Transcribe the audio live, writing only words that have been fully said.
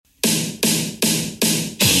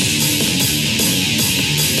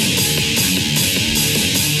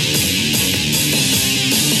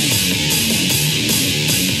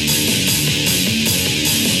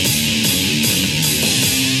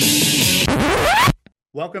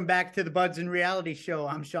Welcome back to the Buds and Reality Show.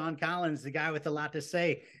 I'm Sean Collins, the guy with a lot to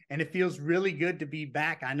say, and it feels really good to be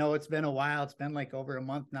back. I know it's been a while. It's been like over a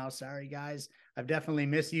month now. Sorry, guys. I've definitely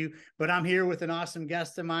missed you, but I'm here with an awesome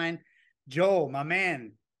guest of mine, Joel, my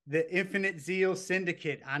man, the Infinite Zeal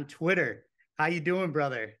Syndicate on Twitter. How you doing,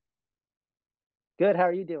 brother? Good. How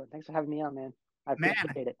are you doing? Thanks for having me on, man. I Man,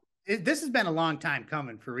 appreciate it. this has been a long time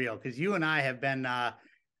coming for real because you and I have been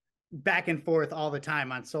back and forth all the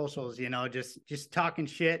time on socials, just talking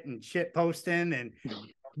shit and shit posting and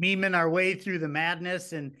memeing our way through the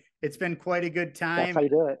madness, and it's been quite a good That's time. how you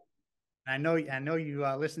do it. I know you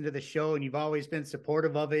listen to the show, and you've always been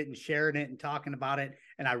supportive of it and sharing it and talking about it,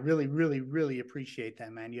 and I really, really, really appreciate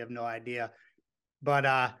that, man. You have no idea. But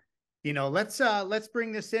let's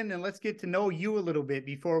bring this in and let's get to know you a little bit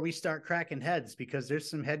before we start cracking heads, because there's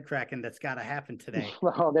some head cracking that's got to happen today.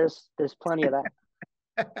 Well, there's plenty of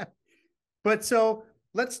that. But so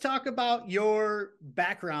let's talk about your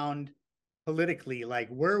background politically. Like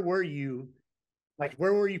where were you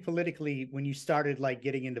politically when you started like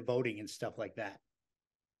getting into voting and stuff like that?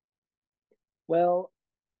 Well,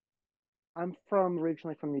 I'm from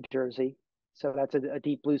originally from New Jersey, so that's a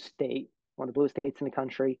deep blue state, one of the blue states in the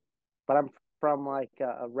country. But I'm from like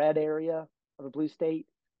a red area of a blue state.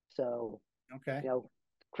 So, Okay. you know,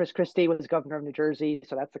 Chris Christie was governor of New Jersey,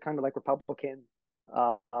 so that's the kind of like Republican.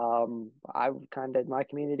 I kind of in my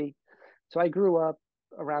community. So I grew up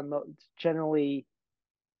around generally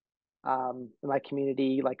in my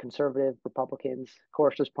community, like conservative Republicans. Of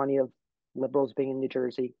course, there's plenty of liberals being in New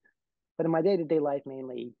Jersey, but in my day to day life,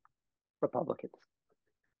 mainly Republicans.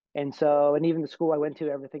 And even the school I went to,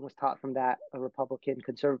 everything was taught from that a Republican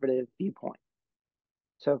conservative viewpoint.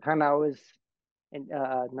 So kind of I was, and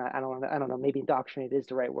I don't know, maybe indoctrinated is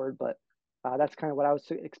the right word, but that's kind of what I was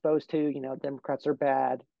exposed to. You know, Democrats are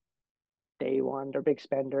bad. They're big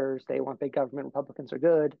spenders. They want big government. Republicans are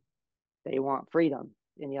good. They want freedom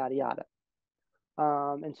and yada yada.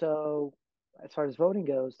 And so, as far as voting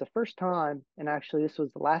goes, the first time, and actually this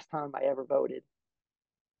was the last time I ever voted.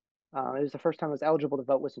 It was the first time I was eligible to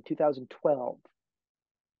vote was in 2012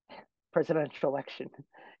 presidential election,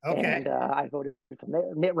 Okay. and I voted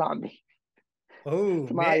for Mitt Romney. Oh,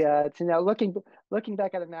 To my, Mitt. looking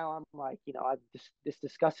back at it now, I'm like, I'm just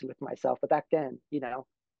disgusted with myself. But back then,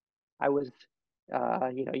 I was,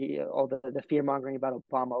 all the fear mongering about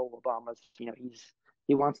Obama. Oh, Obama's,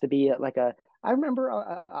 he wants to be like a. I remember,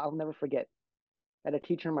 I'll never forget. At a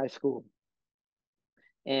teacher in my school,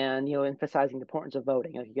 and emphasizing the importance of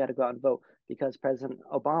voting. Like, you got to go out and vote because President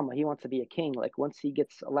Obama, he wants to be a king. Like once he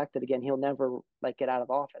gets elected again, he'll never like get out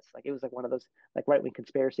of office. Like it was like one of those like right wing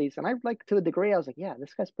conspiracies. And I like to a degree, I was like, yeah,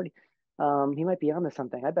 this guy's pretty. He might be onto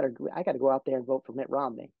something. I got to go out there and vote for Mitt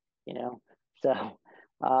Romney. You know, so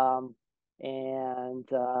and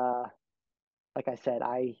like I said,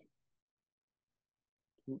 I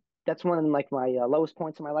that's one of like my lowest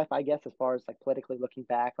points in my life, I guess, as far as like politically looking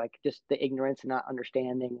back, like just the ignorance and not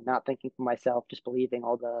understanding, and not thinking for myself, just believing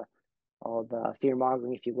all the fear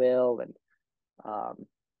mongering, if you will, and um,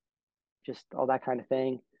 just all that kind of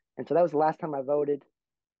thing. And so that was the last time I voted.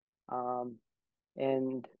 Um,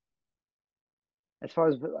 and as far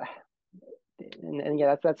as and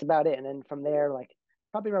yeah, that's about it. And then from there, like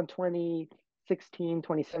probably around 2016,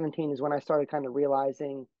 2017 is when I started kind of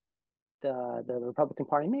realizing the Republican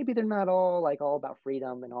Party. Maybe they're not all about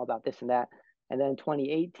freedom and all about this and that. And then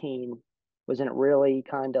 2018 was when it really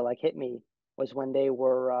kind of like hit me, was when they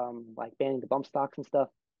were like banning the bump stocks and stuff.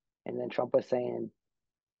 And then Trump was saying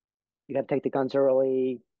you got to take the guns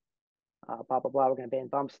early, blah blah blah. We're going to ban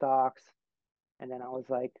bump stocks. And then I was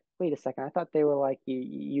like, wait a second. I thought they were like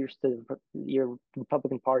your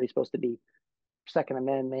Republican Party is supposed to be Second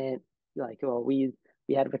Amendment. Like, well, we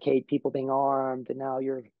advocate people being armed, and now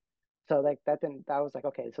you're so like that. Then I was like,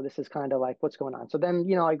 okay, so this is kind of like what's going on. So then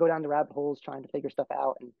I go down the rabbit holes trying to figure stuff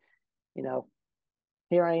out, and you know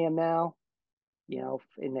here I am now.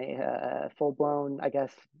 In a full blown, I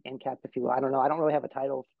guess, ANCAP, if you will. I don't know. I don't really have a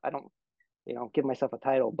title. I don't give myself a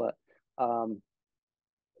title, but um,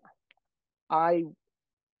 I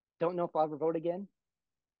don't know if I'll ever vote again.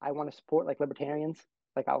 I want to support like libertarians.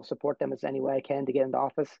 Like I'll support them as any way I can to get into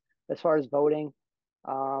office. As far as voting,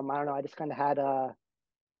 I don't know. I just kind of had a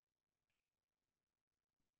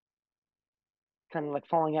kind of like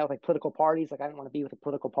falling out with like political parties. Like I didn't want to be with a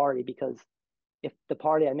political party because if the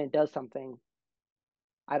party I'm in does something,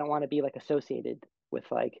 I don't want to be like associated with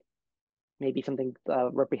like maybe something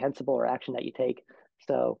reprehensible or action that you take.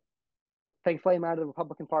 So thankfully, I'm out of the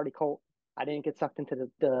Republican Party cult. I didn't get sucked into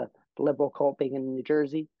the liberal cult being in New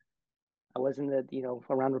Jersey. I was in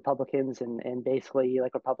around Republicans and basically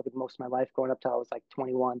like Republican most of my life growing up till I was like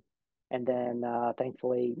 21. And then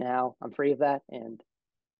thankfully now I'm free of that, and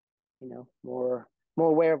more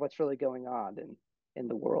aware of what's really going on in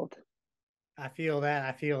the world. I feel that.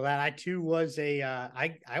 I feel that. I too was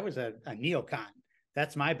I was a neocon.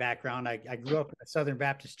 That's my background. I grew up in a Southern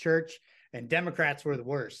Baptist church, and Democrats were the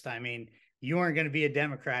worst. I mean, you weren't going to be a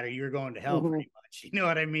Democrat or you were going to hell Hmm. pretty much. You know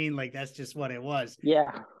what I mean? Like that's just what it was.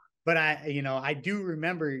 Yeah. But I do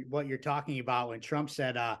remember what you're talking about when Trump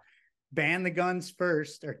said, ban the guns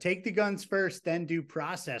first or take the guns first, then due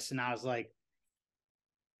process. And I was like,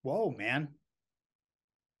 whoa, man.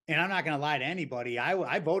 And I'm not going to lie to anybody.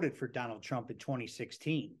 I voted for Donald Trump in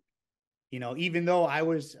 2016. Even though I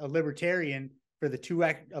was a libertarian for the two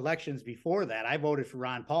elections before that, I voted for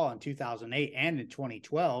Ron Paul in 2008 and in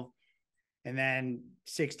 2012. And then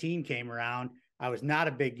 16 came around. I was not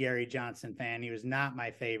a big Gary Johnson fan. He was not my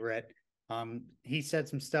favorite. He said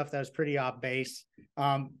some stuff that was pretty off base.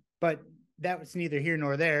 But that was neither here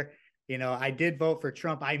nor there. I did vote for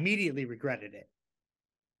Trump. I immediately regretted it.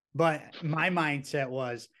 But my mindset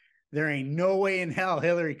was there ain't no way in hell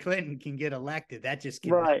Hillary Clinton can get elected. That just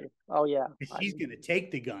can. Right. Oh yeah. She's going to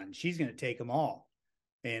take the guns. She's going to take them all.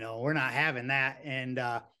 We're not having that. And,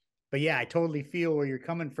 but yeah, I totally feel where you're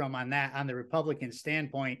coming from on that, on the Republican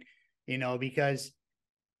standpoint, because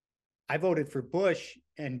I voted for Bush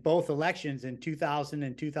in both elections in 2000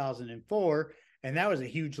 and 2004. And that was a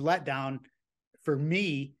huge letdown for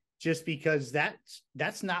me just because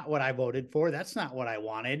that's not what I voted for. That's not what I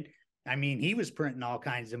wanted. I mean, he was printing all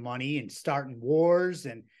kinds of money and starting wars,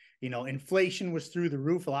 and inflation was through the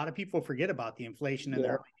roof. A lot of people forget about the inflation in the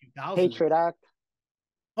early 2000s. Patriot Act.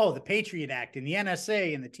 Oh, the Patriot Act and the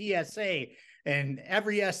NSA and the TSA and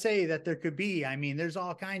every SA that there could be. I mean, there's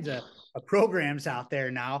all kinds of programs out there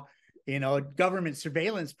now, government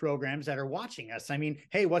surveillance programs that are watching us. I mean,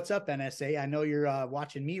 hey, what's up, NSA? I know you're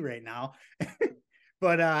watching me right now.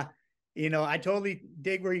 But I totally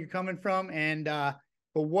dig where you're coming from. And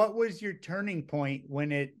but what was your turning point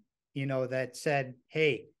when it, that said,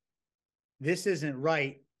 hey, this isn't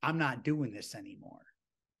right. I'm not doing this anymore.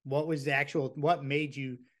 What made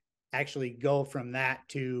you actually go from that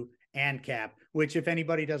to ANCAP, which if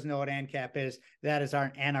anybody doesn't know what ANCAP is, that is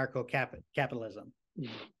our anarcho-capitalism.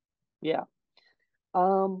 Yeah.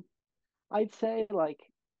 I'd say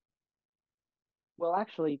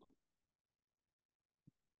actually,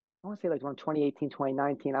 I want to say around 2018,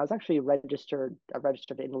 2019, I was actually registered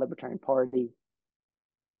in the Libertarian Party.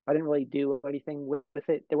 I didn't really do anything with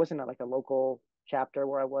it. There wasn't a local chapter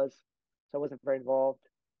where I was, so I wasn't very involved.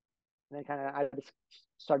 And then I just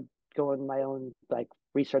started going my own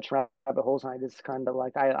research rabbit holes, and I just kind of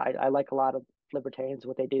I like a lot of libertarians,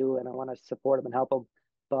 what they do, and I want to support them and help them.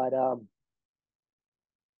 But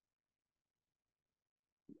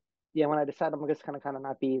yeah, when I decided I'm just kind of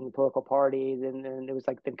not be in the political party, then it was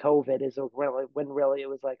then COVID is really when really it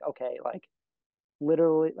was okay,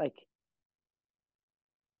 literally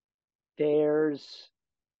there's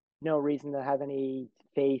no reason to have any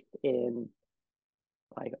faith in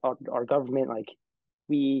our government.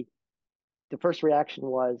 We the first reaction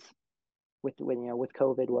was with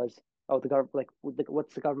COVID was, oh, the government,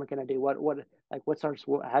 what's the government going to do? What's our,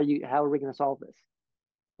 how are we going to solve this?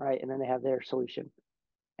 Right. And then they have their solution.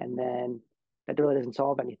 And then that really doesn't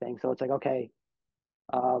solve anything. So it's okay,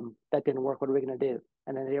 that didn't work. What are we going to do?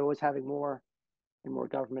 And then they're always having more and more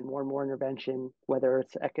government, more and more intervention, whether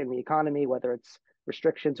it's in the economy, whether it's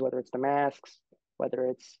restrictions, whether it's the masks, whether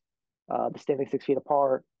it's the standing 6 feet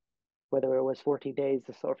apart, whether it was 14 days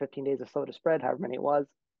or 15 days of slow to spread, however many it was.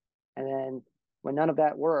 And then when none of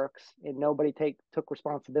that works and nobody took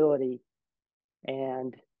responsibility,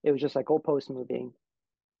 and it was just goalpost moving,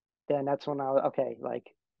 then that's when okay,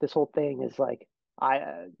 this whole thing is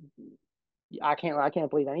I I can't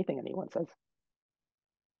believe anything anyone says.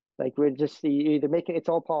 We're just, you either make it's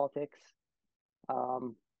all politics.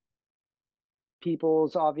 Um, people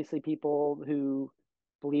who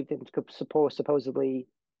believed in supposedly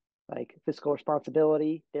fiscal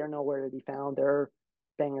responsibility, they're nowhere to be found. They're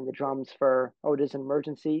banging the drums for, oh, it is an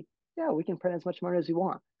emergency. Yeah, we can print as much money as we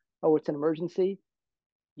want. Oh, it's an emergency.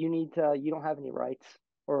 You don't have any rights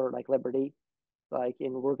or liberty.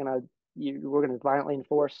 And we're gonna violently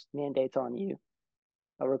enforce mandates on you,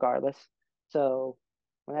 regardless. So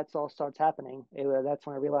when that all starts happening, that's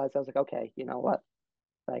when I realized I was okay, you know what?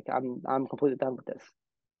 I'm completely done with this.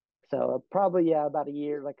 So probably, yeah, about a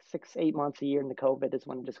year, 6, 8 months, a year into COVID is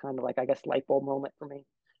when it just kind of I guess light bulb moment for me.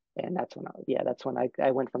 And that's when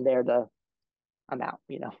I went from there to I'm out,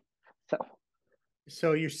 So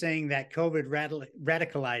So you're saying that COVID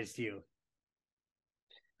radicalized you?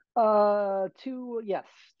 yes,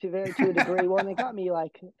 to a degree. Well, and it got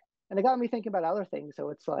me thinking about other things. So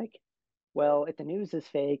it's well, if the news is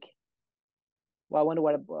fake, well,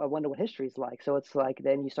 I wonder what history is like. So it's like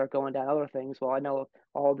then you start going down other things. Well, I know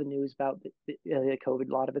all the news about the COVID,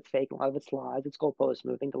 a lot of it's fake, a lot of it's lies. It's goalpost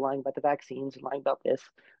moving. They're lying about the vaccines, they're lying about this,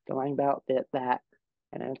 they're lying about that,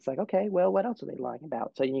 and then it's like, okay, well, what else are they lying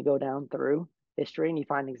about? So you go down through history and you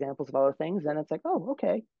find examples of other things, and it's like, oh,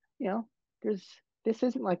 okay, you know, there's this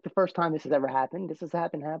isn't like the first time this has ever happened. This has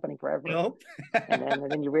been happening forever, Nope. and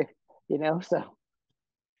then so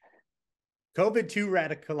COVID too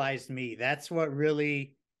radicalized me. That's what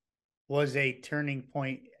really was a turning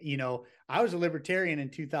point. I was a libertarian in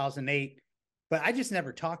 2008, but I just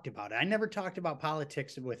never talked about it. I never talked about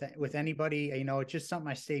politics with anybody. It's just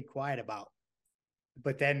something I stayed quiet about.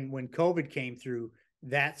 But then when COVID came through,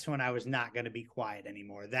 that's when I was not going to be quiet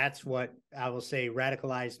anymore. That's what I will say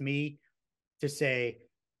radicalized me to say,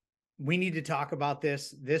 we need to talk about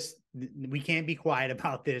this. We can't be quiet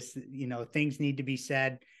about this. Things need to be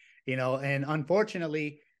said, and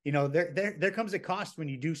unfortunately, there comes a cost when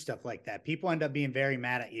you do stuff like that. People end up being very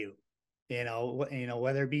mad at you,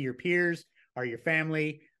 whether it be your peers or your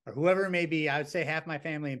family or whoever it may be. I would say half my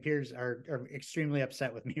family and peers are extremely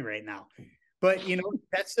upset with me right now. But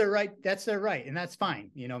that's their right. That's their right, and that's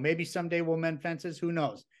fine. Maybe someday we'll mend fences. Who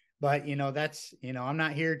knows? But that's I'm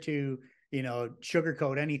not here to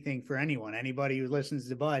sugarcoat anything for anyone. Anybody who listens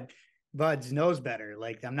to Buds knows better.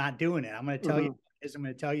 Like, I'm not doing it. I'm going to tell you. I'm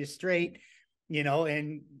going to tell you straight.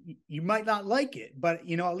 And you might not like it, but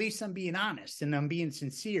at least I'm being honest and I'm being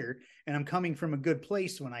sincere and I'm coming from a good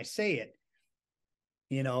place when I say it.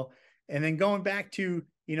 And then going back to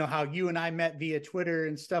how you and I met via Twitter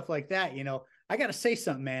and stuff like that. I got to say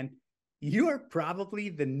something, man. You are probably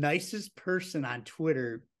the nicest person on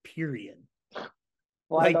Twitter, period.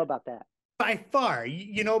 well, I don't know about that. By far,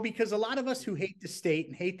 because a lot of us who hate the state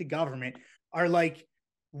and hate the government are like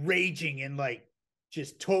raging and like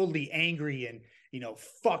just totally angry and,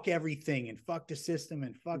 fuck everything and fuck the system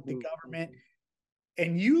and fuck the government.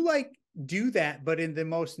 And you like do that, but in the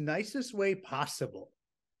most nicest way possible.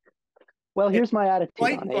 Well, here's my attitude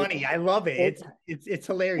Quite on funny. it. I love it. It's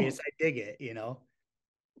hilarious. I dig it,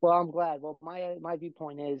 Well, I'm glad. Well, my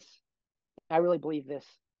viewpoint is I really believe this.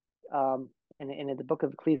 In the book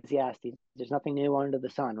of Ecclesiastes, there's nothing new under the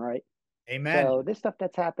sun, right? Amen. So this stuff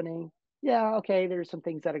that's happening, yeah, okay, there's some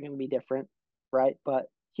things that are going to be different, right? But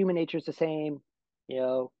human nature is the same.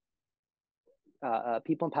 You know,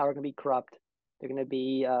 people in power are going to be corrupt. They're going to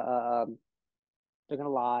be they're going to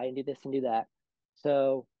lie and do this and do that.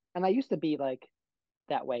 So, and I used to be like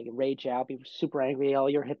that way, rage out, be super angry. Oh,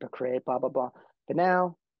 you're a hypocrite, blah blah blah. But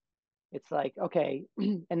now it's like, okay,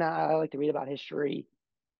 and I like to read about history,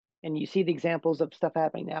 and you see the examples of stuff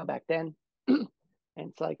happening now back then, and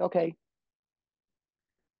it's like, okay,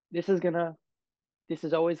 this is gonna, this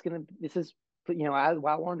is always gonna, this is,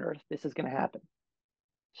 while on Earth, this is gonna happen.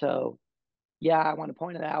 So, yeah, I want to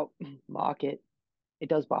point it out, mock it. It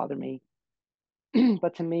does bother me,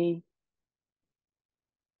 but to me,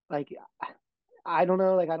 like, I don't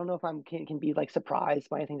know, like, I don't know if I'm can be like surprised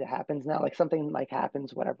by anything that happens now, like something like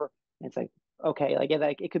happens, whatever. And it's like, okay,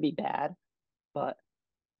 like it could be bad, but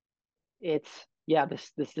it's yeah,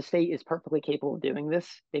 this the state is perfectly capable of doing this.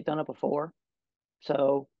 They've done it before.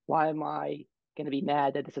 So why am I going to be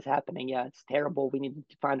mad that this is happening? Yeah, it's terrible. We need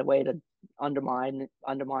to find a way to undermine it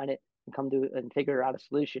and come to and figure out a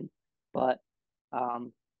solution. But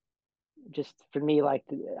um, just for me, like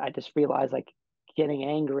I just realized like getting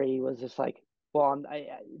angry was just like, well,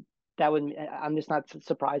 I'm just not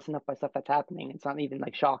surprised enough by stuff that's happening. It's not even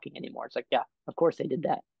like shocking anymore. It's like, yeah, of course they did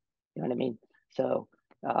that. You know what I mean? So,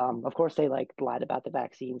 of course they like lied about the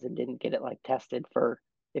vaccines and didn't get it like tested for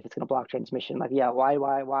if it's going to block transmission. Like, yeah, why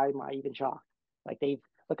am I even shocked? Like they've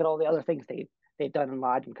look at all the other things they've done and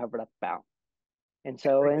lied and covered up about. And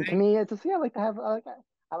so, and to Everything. me, it's just yeah, I like to have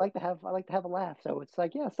a laugh. So it's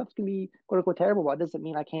like, yeah, stuff's gonna be quote unquote terrible, but it doesn't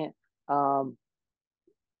mean I can't um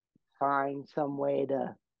find some way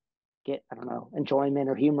to get, I don't know, enjoyment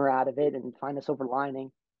or humor out of it and find a silver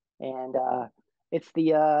lining. And it's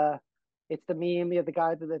the uh it's the meme of the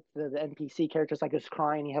guy the NPC character's like is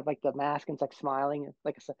crying, you have like the mask and it's like smiling.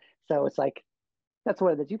 So it's like that's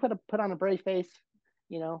what it is. You put on a brave face,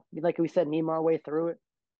 like we said, meme our way through it.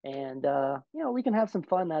 And we can have some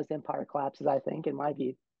fun as the empire collapses, I think, in my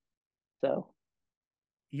view. So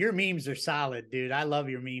Your memes are solid, dude. I love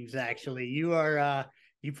your memes. Actually,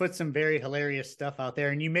 you put some very hilarious stuff out there,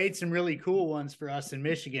 and you made some really cool ones for us in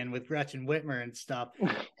Michigan with Gretchen Whitmer and stuff.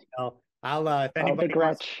 I'll if oh, anybody big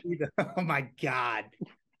wants to Gretch. see the, oh my god,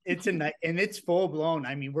 it's a night and it's full blown.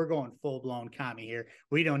 I mean, we're going full blown commie here.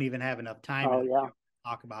 We don't even have enough time Oh in yeah. to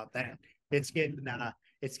talk about that. It's getting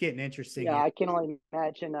interesting Yeah, here. I can only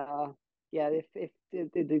imagine. Yeah, if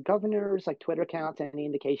the governor's like Twitter accounts any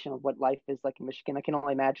indication of what life is like in Michigan, I can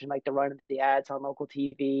only imagine like the run of the ads on local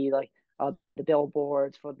TV, like the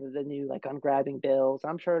billboards for the new like ungrabbing bills.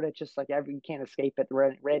 I'm sure that just like every you can't escape it,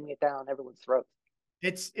 ramming it down everyone's throats.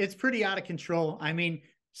 It's pretty out of control. I mean,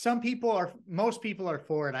 most people are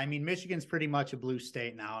for it. I mean, Michigan's pretty much a blue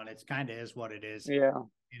state now, and it's kind of is what it is. Yeah.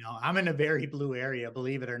 I'm in a very blue area,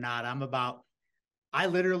 believe it or not. I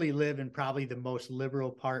literally live in probably the most liberal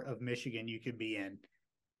part of Michigan you could be in,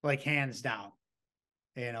 like hands down,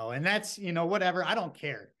 and that's, whatever. I don't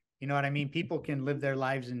care. You know what I mean? People can live their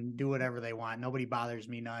lives and do whatever they want. Nobody bothers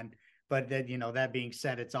me none. But that, that being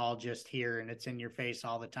said, it's all just here and it's in your face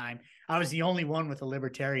all the time. I was the only one with a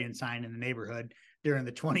libertarian sign in the neighborhood during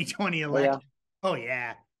the 2020 Oh yeah. election. Oh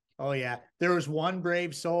yeah. Oh yeah. There was one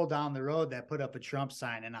brave soul down the road that put up a Trump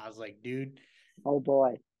sign, and I was like, dude, Oh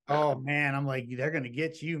boy. oh man, I'm like, they're gonna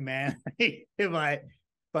get you, man.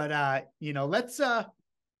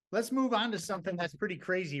 Let's move on to something that's pretty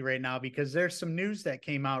crazy right now, because there's some news that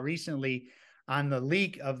came out recently on the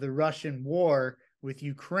leak of the Russian war with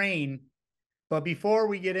Ukraine. But before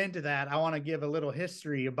we get into that, I want to give a little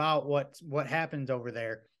history about what happened over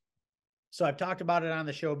there. So I've talked about it on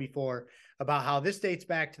the show before about how this dates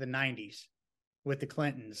back to the 90s with the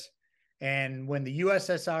Clintons. And when the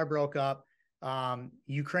USSR broke up,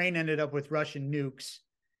 Ukraine ended up with Russian nukes,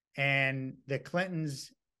 and the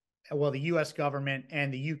Clintons, well, the US government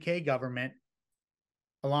and the UK government,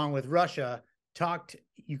 along with Russia, talked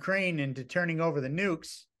Ukraine into turning over the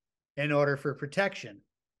nukes in order for protection.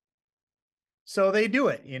 So they do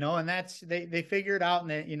it, and that's they figure it out,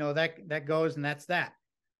 and that goes, and that's that.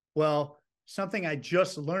 Well, something I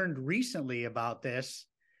just learned recently about this,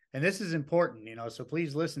 and this is important, so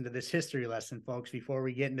please listen to this history lesson, folks, before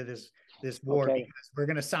we get into this war, Okay. because we're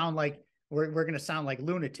gonna sound like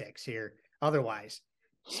lunatics here otherwise.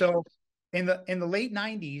 So in the late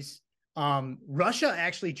 90s, Russia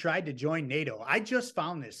actually tried to join NATO. I just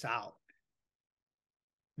found this out.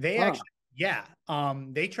 They actually, yeah,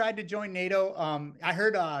 they tried to join NATO. I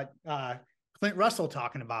heard Clint Russell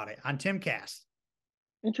talking about it on Timcast.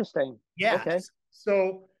 Interesting. Yeah. Okay.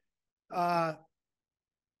 So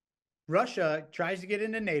Russia tries to get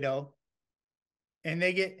into NATO,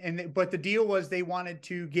 and but the deal was they wanted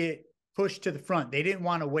to get pushed to the front. They didn't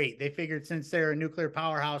want to wait. They figured since they're a nuclear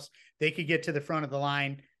powerhouse, they could get to the front of the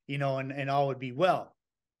line, and all would be well.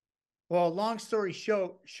 Well, long story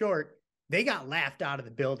short, they got laughed out of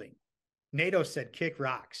the building. NATO said, kick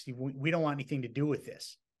rocks. We don't want anything to do with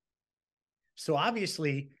this. So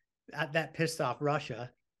obviously that pissed off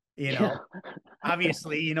Russia,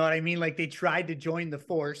 obviously, you know what I mean? Like, they tried to join the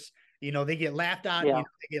force, they get laughed out, Yeah.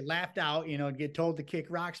 get told to kick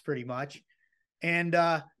rocks pretty much. And,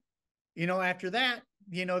 after that,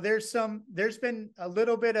 there's been a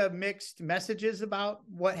little bit of mixed messages about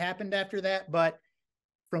what happened after that. But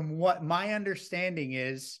from what my understanding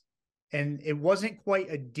is, and it wasn't quite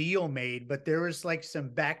a deal made, but there was like some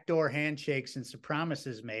backdoor handshakes and some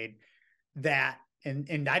promises made that,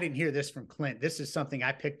 and I didn't hear this from Clint. This is something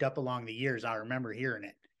I picked up along the years. I remember hearing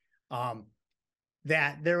it.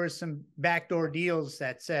 That there was some backdoor deals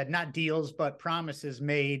that said, not deals, but promises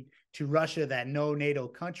made to Russia that no NATO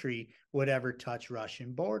country would ever touch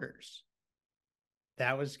Russian borders.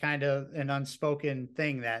 That was kind of an unspoken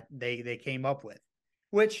thing that they came up with,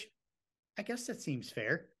 which I guess that seems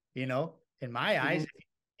fair. In my eyes,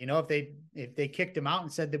 if they kicked him out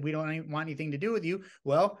and said that we don't want anything to do with you,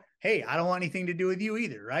 well, hey, I don't want anything to do with you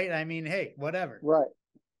either, right? I mean, hey, whatever. Right.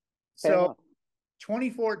 Fair So enough.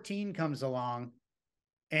 2014 comes along,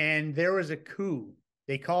 and there was a coup.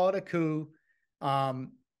 They call it a coup. The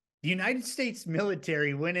United States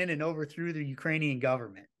military went in and overthrew the Ukrainian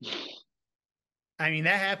government. I mean,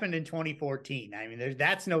 that happened in 2014. I mean,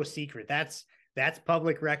 that's no secret. That's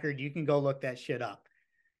public record. You can go look that shit up.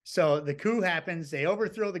 So the coup happens. They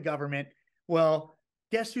overthrow the government. Well,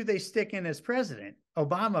 guess who they stick in as president?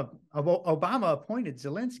 Obama appointed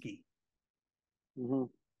Zelensky. Mm-hmm.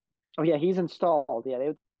 Oh yeah, he's installed. Yeah,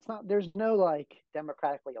 it's not. There's no like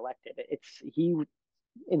democratically elected. It's he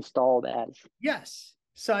installed as. Yes.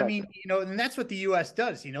 So, I mean, president. and that's what the U.S.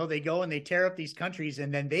 does. They go and they tear up these countries,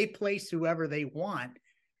 and then they place whoever they want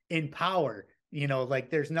in power. Like,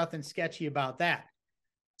 there's nothing sketchy about that.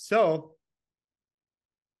 So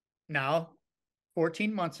now,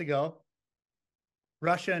 14 months ago,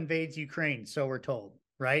 Russia invades Ukraine. So we're told,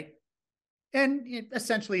 right? And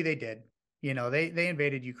essentially they did. They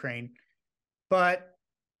invaded Ukraine. But,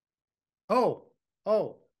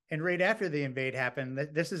 and right after the invade happened,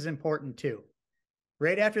 this is important too.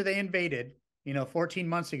 Right after they invaded, 14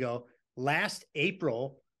 months ago, last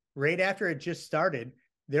April, right after it just started,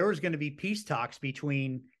 there was going to be peace talks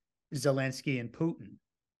between Zelensky and Putin.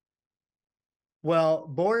 Well,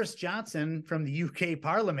 Boris Johnson from the UK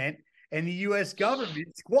Parliament and the US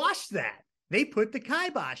government squashed that. They put the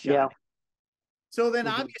kibosh on it. So then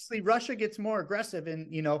obviously Russia gets more aggressive,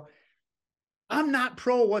 and, I'm not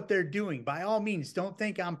pro what they're doing. By all means, don't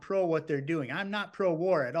think I'm pro what they're doing. I'm not pro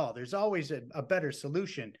war at all. There's always a better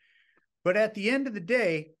solution. But at the end of the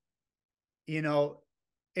day,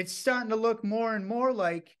 it's starting to look more and more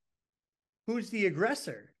like who's the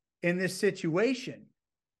aggressor in this situation.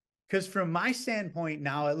 Because from my standpoint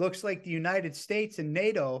now, it looks like the United States and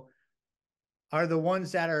NATO are the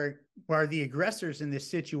ones that are the aggressors in this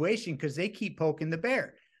situation, because they keep poking the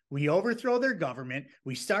bear. We overthrow their government.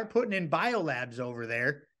 We start putting in biolabs over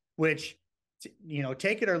there, which,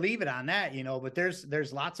 take it or leave it on that, but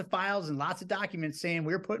there's lots of files and lots of documents saying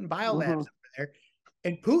we're putting biolabs over there.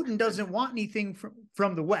 And Putin doesn't want anything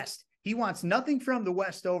from the West. He wants nothing from the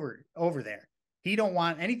West over there. He don't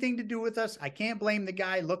want anything to do with us. I can't blame the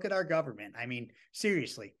guy. Look at our government. I mean,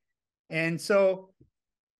 seriously. And so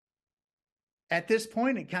at this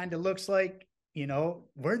point, it kind of looks like,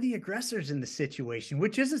 we're the aggressors in the situation,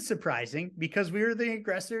 which isn't surprising because we were the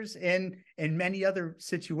aggressors in many other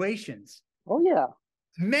situations. Oh, yeah.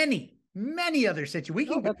 Many other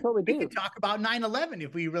situations. That's what we do. We could talk about 9/11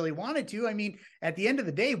 if we really wanted to. I mean, at the end of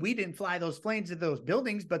the day, we didn't fly those planes at those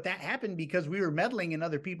buildings, but that happened because we were meddling in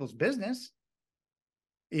other people's business.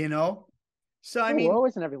 So I mean, we're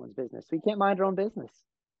always in everyone's business. We can't mind our own business.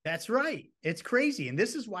 That's right. It's crazy. And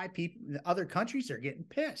this is why other countries are getting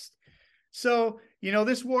pissed. So,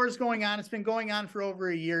 this war is going on. It's been going on for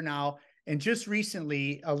over a year now. And just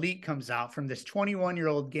recently, a leak comes out from this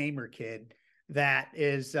 21-year-old gamer kid that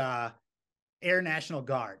is Air National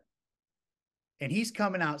Guard. And he's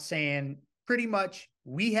coming out saying pretty much,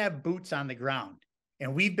 we have boots on the ground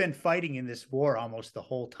and we've been fighting in this war almost the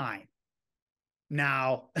whole time.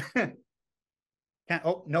 Now,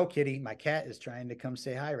 oh, no, kitty. My cat is trying to come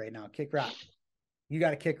say hi right now. Kick rock. You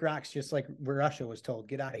got to kick rocks just like Russia was told.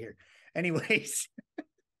 Get out of here. Anyways,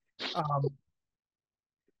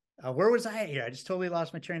 where was I at here? I just totally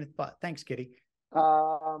lost my train of thought. Thanks, kitty.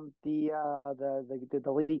 The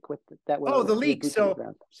leak with that. Oh, the leak. So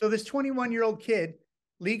this 21-year-old kid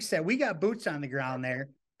leaks that we got boots on the ground there,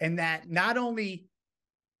 and that not only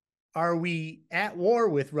are we at war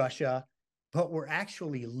with Russia, but we're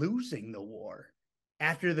actually losing the war.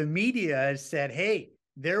 After the media has said, hey,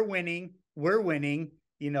 they're winning, we're winning,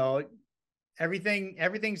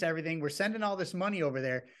 everything's everything. We're sending all this money over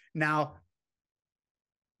there. Now,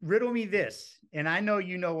 riddle me this, and I know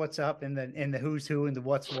you know what's up in the who's who and the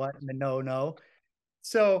what's what and the no.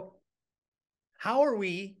 So how are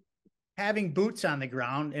we having boots on the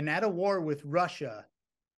ground and at a war with Russia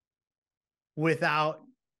without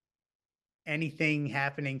anything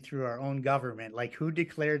happening through our own government? Like, who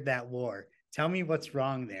declared that war? Tell me what's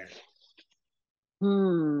wrong there.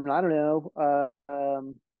 I don't know.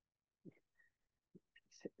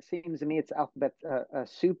 Seems to me it's alphabet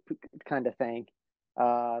soup kind of thing.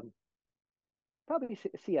 Probably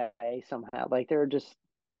CIA somehow. Like they're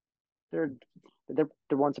the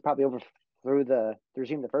ones that probably overthrew the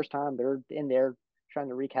regime the first time. They're in there trying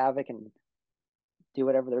to wreak havoc and do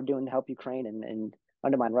whatever they're doing to help Ukraine and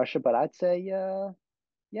undermine Russia. But I'd say,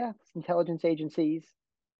 it's intelligence agencies.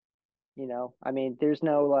 I mean, there's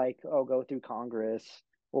no like, go through Congress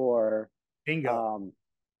or bingo,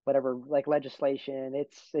 whatever, like legislation.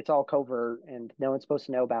 It's all covert and no one's supposed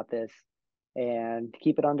to know about this and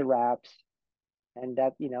keep it under wraps. And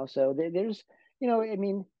that, so there's, I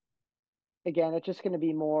mean, again, it's just going to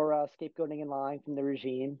be more scapegoating and lying from the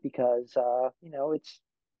regime because,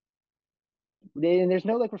 there's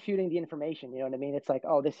no like refuting the information. You know what I mean? It's like,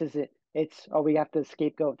 this is it. It's, we have to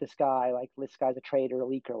scapegoat this guy. Like this guy's a traitor, a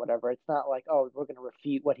leaker, or whatever. It's not like, we're going to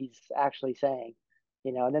refute what he's actually saying,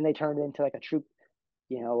 and then they turn it into like a troop,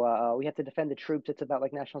 we have to defend the troops. It's about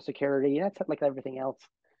like national security. That's like everything else.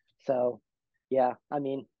 So, yeah, I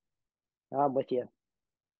mean, I'm with you.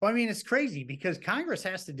 Well, I mean, it's crazy because Congress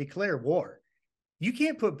has to declare war. You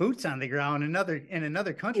can't put boots on the ground in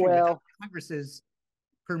another country without Congress's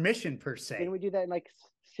permission per se. Didn't we do that in like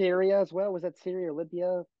Syria as well? Was that Syria or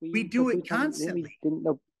Libya? We do it constantly. We didn't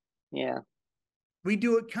know. Yeah, we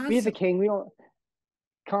do it constantly. We as a king, we don't.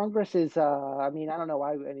 Congress is. I mean, I don't know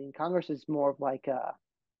why. I mean, Congress is more of like.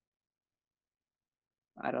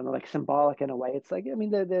 I don't know, like symbolic in a way. It's like, I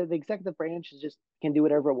mean, the executive branch is just can do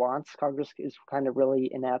whatever it wants. Congress is kind of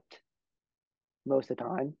really inept most of the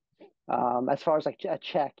time. As far as like a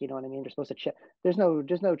check, you know what I mean? They're supposed to check. There's no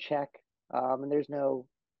check, and there's no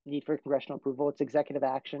need for congressional approval. It's executive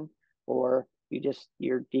action, or the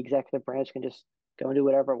executive branch can just go and do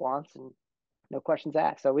whatever it wants and no questions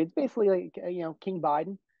asked. So it's basically like King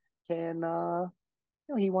Biden can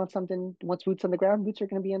he wants something, wants boots on the ground. Boots are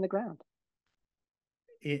going to be on the ground.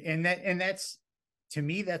 And that's, to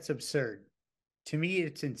me, that's absurd. To me,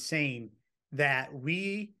 it's insane that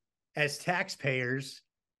we, as taxpayers,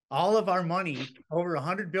 all of our money, over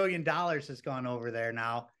 $100 billion has gone over there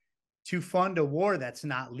now to fund a war that's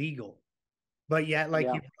not legal. But yet, like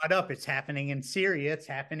Yeah. you brought up, it's happening in Syria, it's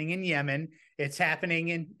happening in Yemen, it's happening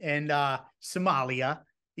in Somalia.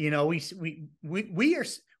 We are,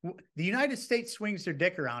 the United States swings their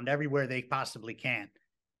dick around everywhere they possibly can.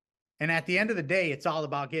 And at the end of the day, it's all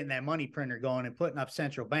about getting that money printer going and putting up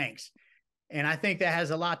central banks. And I think that has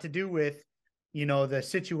a lot to do with, the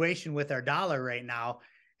situation with our dollar right now.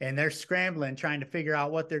 And they're scrambling, trying to figure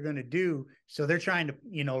out what they're going to do. So they're trying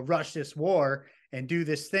to, rush this war and do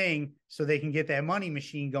this thing so they can get that money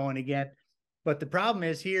machine going again. But the problem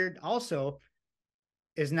is here also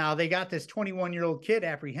is now they got this 21-year-old kid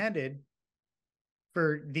apprehended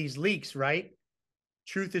for these leaks, right?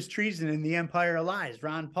 Truth is treason in the empire of lies.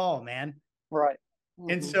 Ron Paul, man. Right.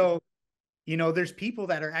 And so, there's people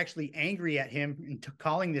that are actually angry at him and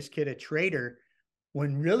calling this kid a traitor,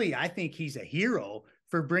 when really I think he's a hero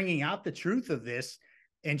for bringing out the truth of this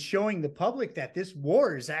and showing the public that this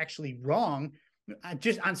war is actually wrong,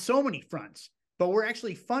 just on so many fronts. But we're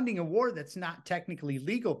actually funding a war that's not technically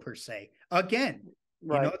legal per se. Again,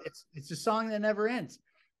 Right. it's a song that never ends.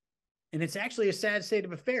 And it's actually a sad state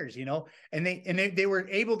of affairs, and they were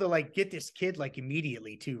able to like get this kid like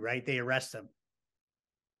immediately too, right? They arrest him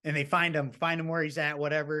and they find him where he's at,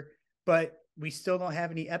 whatever. But we still don't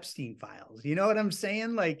have any Epstein files. You know what I'm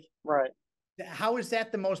saying? Like, Right. how is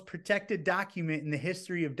that the most protected document in the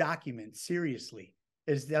history of documents? Seriously,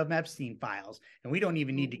 is the Epstein files. And we don't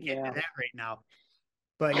even need to get into that right now.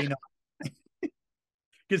 But,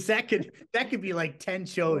 because that could be like 10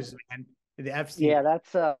 shows, man. The Epstein. Yeah,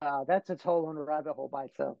 that's its whole own rabbit hole by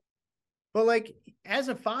itself. But like, as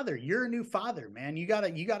a father, you're a new father, man. You got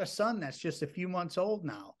a son that's just a few months old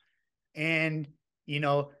now. And,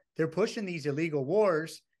 they're pushing these illegal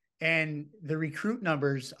wars and the recruit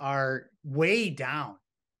numbers are way down.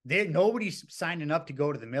 Nobody's signing up to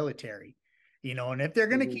go to the military, and if they're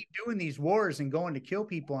going to keep doing these wars and going to kill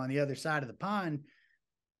people on the other side of the pond,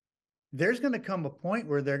 there's going to come a point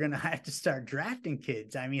where they're going to have to start drafting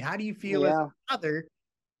kids. I mean, how do you feel as a father,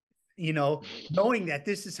 knowing that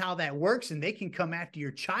this is how that works and they can come after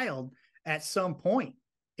your child at some point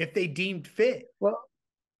if they deemed fit? Well,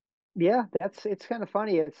 yeah, it's kind of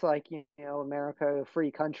funny. It's like, America, a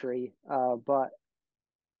free country. But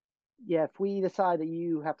yeah, if we decide that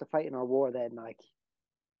you have to fight in our war, then like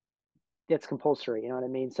it's compulsory, you know what I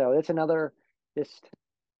mean? So it's another just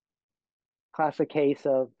classic case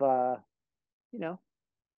of yeah,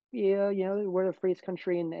 we're the freest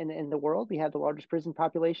country in the world. We have the largest prison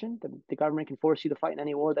population. The government can force you to fight in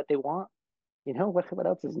any war that they want. What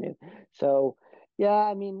else is new? So yeah,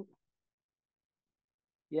 I mean,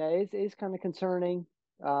 yeah, it's kind of concerning.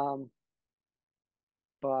 But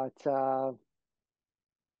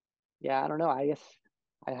yeah, I don't know. I guess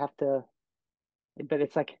I have to, but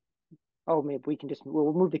it's like, oh, maybe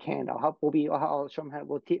we'll move to Canada. I'll show him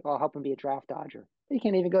I'll help him be a draft dodger. He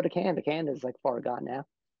can't even go to Canada. Canada's like far gone now.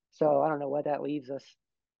 So I don't know what that leaves us.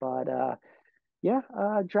 But yeah,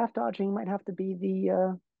 draft dodging might have to be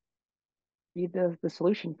the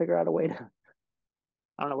solution. Figure out a way to,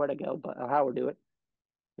 I don't know where to go, but how we'll do it.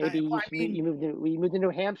 Maybe I mean, we move to New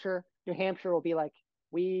Hampshire. New Hampshire will be like,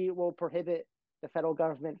 we will prohibit the federal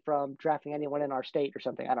government from drafting anyone in our state or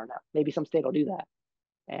something. I don't know. Maybe some state will do that.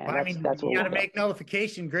 And that's where you got we'll to go. make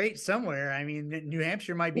nullification great somewhere. I mean, New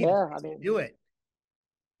Hampshire might be the Yeah, place to do it,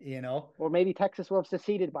 or maybe Texas will have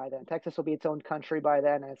seceded by then. Texas will be its own country by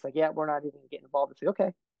then. And it's like, yeah, we're not even getting involved. It's like,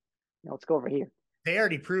 okay, let's go over here. They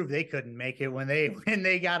already proved they couldn't make it when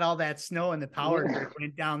they got all that snow and the power grid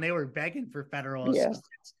went down. They were begging for federal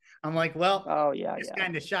assistance. I'm like, well, oh yeah, just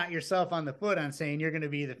kind of shot yourself on the foot on saying you're going to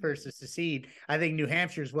be the first to secede. I think New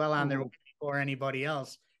Hampshire's well on their way before anybody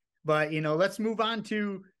else. But let's move on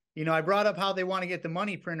to, I brought up how they want to get the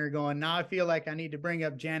money printer going. Now I feel like I need to bring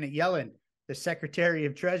up Janet Yellen, the Secretary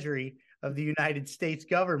of Treasury of the United States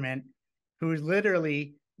government, who's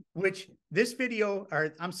literally, this video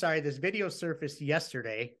surfaced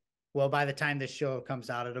yesterday. Well, by the time this show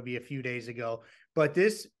comes out, it'll be a few days ago, but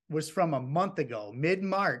this was from a month ago,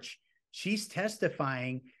 mid-March. She's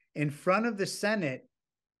testifying in front of the Senate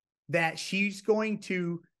that she's going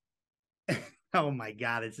to, oh my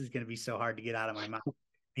God, this is going to be so hard to get out of my mouth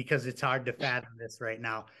because it's hard to fathom this right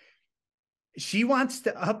now. She wants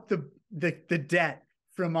to up the debt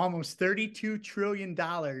from almost $32 trillion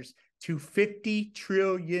to $50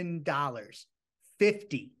 trillion.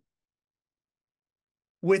 50.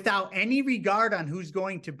 Without any regard on who's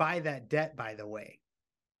going to buy that debt, by the way.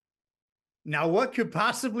 Now, what could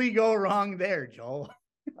possibly go wrong there, Joel?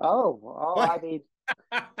 I mean,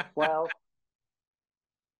 well,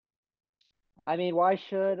 I mean, why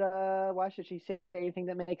should she say anything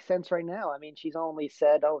that makes sense right now? I mean, she's only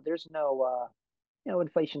said, "Oh, there's no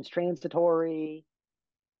inflation's transitory.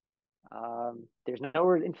 There's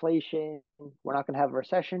no inflation. We're not going to have a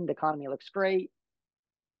recession. The economy looks great.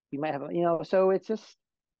 You might have, so it's just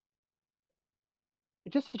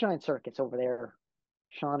a giant circus over there,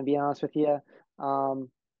 Sean, to be honest with you.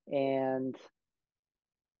 And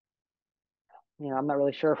I'm not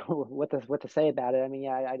really sure what to say about it. I mean,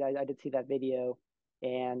 yeah, I did see that video,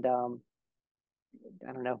 and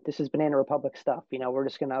I don't know. This is Banana Republic stuff. We're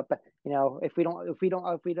just gonna, if we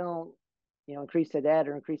don't, increase the debt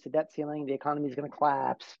or increase the debt ceiling, the economy is gonna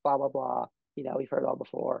collapse. Blah blah blah. We've heard it all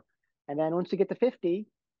before. And then once we get to 50,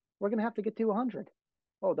 we're gonna have to get to 100.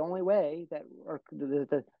 Oh, the only way that, or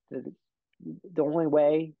the only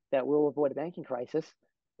way that we'll avoid a banking crisis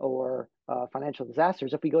or financial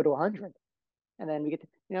disasters if we go to 100. And then we get to,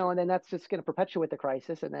 and then that's just going to perpetuate the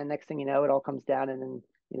crisis. And then next thing you know, it all comes down, and then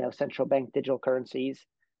central bank digital currencies,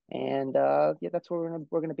 and yeah, that's where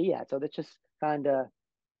we're gonna be at. So that's just kind of,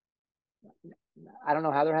 I don't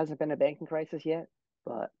know how there hasn't been a banking crisis yet,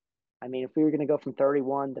 but I mean, if we were going to go from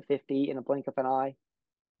 31 to 50 in a blink of an eye,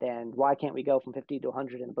 then why can't we go from 50 to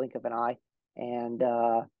 100 in a blink of an eye? And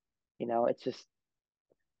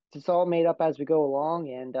it's all made up as we go along,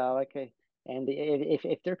 and and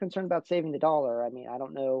if they're concerned about saving the dollar, I mean, I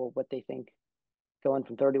don't know what they think going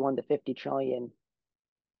from 31 to 50 trillion,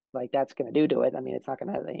 like, that's going to do to it. I mean, it's not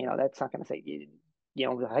going to, that's not going to say,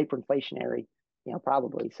 hyperinflationary,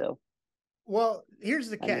 probably. So, Well, here's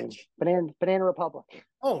the I mean, catch. Banana Republic.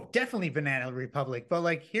 Oh, definitely Banana Republic. But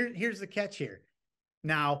like here's the catch here.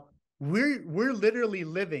 Now, we're literally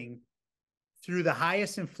living through the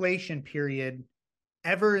highest inflation period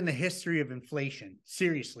ever in the history of inflation.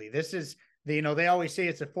 Seriously, this is, they always say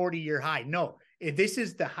it's a 40-year high. No, this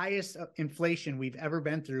is the highest inflation we've ever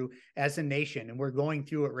been through as a nation, and we're going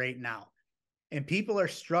through it right now. And people are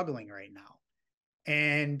struggling right now.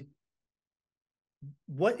 And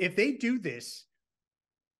what if they do this?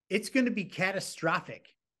 It's going to be catastrophic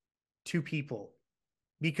to people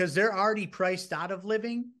because they're already priced out of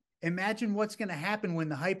living. Imagine what's going to happen when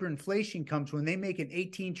the hyperinflation comes, when they make an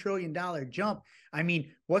 $18 trillion jump. I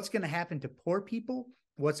mean, what's going to happen to poor people?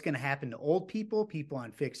 What's going to happen to old people, people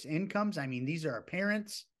on fixed incomes? I mean, these are our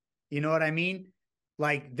parents. You know what I mean?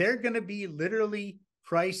 Like, they're going to be literally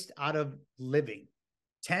priced out of living.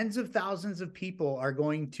 Tens of thousands of people are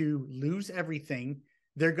going to lose everything.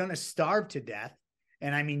 They're going to starve to death.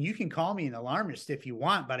 And I mean, you can call me an alarmist if you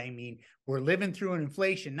want, but I mean, we're living through an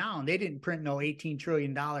inflation now, and they didn't print no $18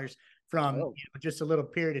 trillion from just a little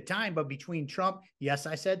period of time. But between Trump, yes,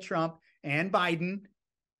 I said Trump, and Biden,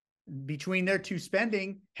 between their two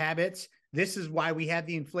spending habits, this is why we have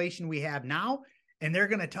the inflation we have now. And they're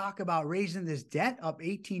going to talk about raising this debt up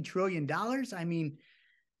 $18 trillion. I mean,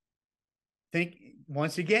 think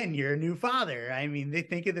once again, you're a new father. I mean, they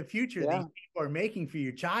think of the future these people are making for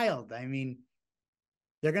your child. I mean,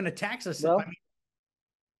 they're going to tax us. Well, I mean,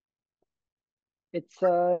 it's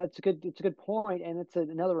a good point, and it's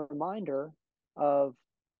another reminder of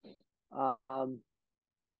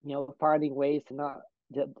finding ways to not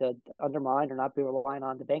to undermine or not be relying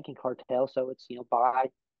on the banking cartel. So it's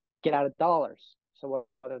get out of dollars. So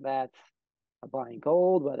whether that's buying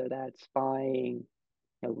gold, whether that's buying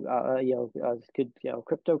good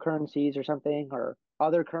cryptocurrencies or something, or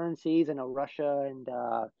other currencies. I know Russia and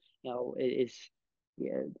is,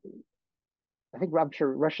 yeah, I'm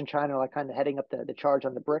sure Russia and China are like kind of heading up the charge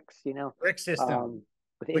on the BRICS, BRIC system,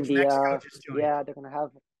 with which Mexico India. just joined. Yeah, they're going to have,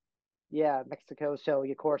 Mexico. So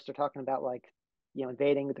of course they're talking about, like,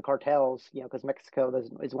 invading the cartels, because Mexico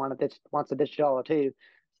is one that wants a digital dollar too.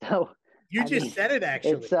 So You just said it,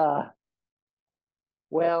 actually. it's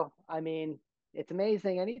well, I mean, it's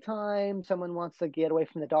amazing. Anytime someone wants to get away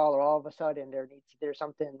from the dollar, all of a sudden there's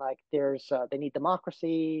something like they need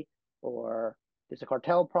democracy, or there's a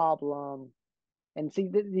cartel problem. And see,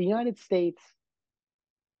 the United States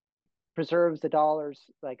preserves the dollar's,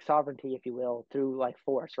 like, sovereignty, if you will, through, like,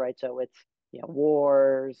 force, right? So it's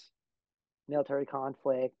wars, military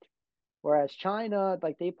conflict. Whereas China,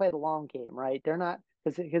 like, they play the long game, right? They're not,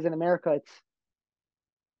 because in America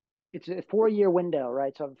it's a 4-year window,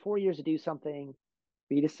 right? So I have 4 years to do something.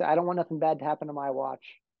 But you just, I don't want nothing bad to happen to my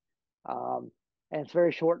watch. And it's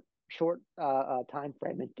very short time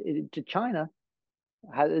frame. And to China,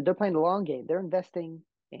 they're playing the long game. They're investing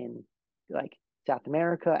in like South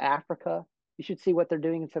America, Africa. You should see what they're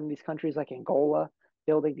doing in some of these countries like Angola,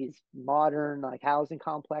 building these modern like housing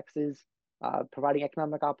complexes, providing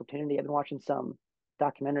economic opportunity. I've been watching some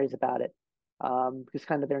documentaries about it, just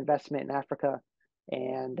kind of their investment in Africa,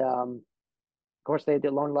 and of course they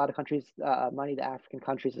loan a lot of countries money to African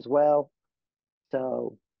countries as well.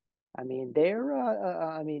 So I mean, they're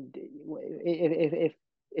I mean,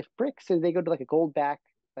 if BRICS they go to like a gold back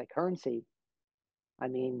like currency, I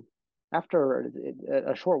mean, after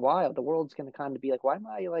a short while, the world's going to kind of be like, why am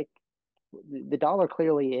I like the dollar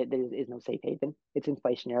clearly is no safe haven. It's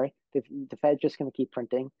inflationary. The Fed's just going to keep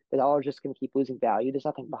printing. The dollar's just going to keep losing value. There's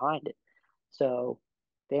nothing behind it. So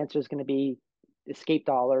the answer is going to be escape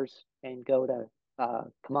dollars and go to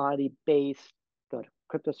commodity based, go to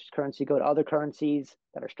cryptocurrency, go to other currencies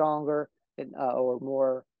that are stronger or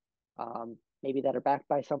more maybe that are backed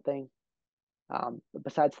by something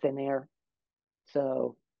besides thin air.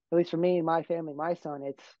 So at least for me and my family, my son,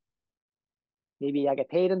 it's maybe I get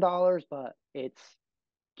paid in dollars, but it's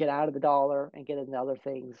get out of the dollar and get into other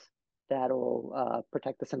things that'll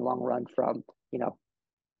protect us in the long run from, you know,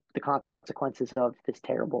 the consequences of this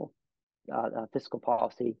terrible fiscal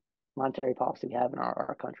policy, monetary policy we have in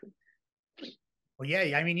our country. Well,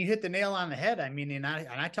 yeah, I mean, you hit the nail on the head. I mean, and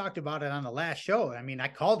I talked about it on the last show. I mean, I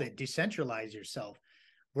called it decentralize yourself.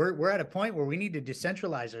 We're at a point where we need to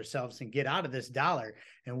decentralize ourselves and get out of this dollar.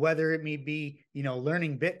 And whether it may be, you know,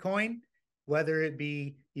 learning Bitcoin, whether it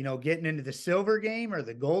be, you know, getting into the silver game or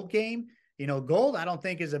the gold game, you know, gold, I don't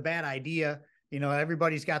think is a bad idea. You know,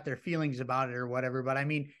 everybody's got their feelings about it or whatever. But I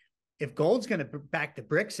mean, if gold's going to back the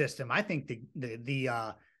brick system, I think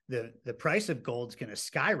the price of gold's going to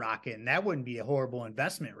skyrocket, and that wouldn't be a horrible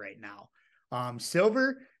investment right now.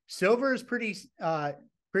 Silver is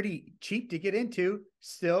pretty cheap to get into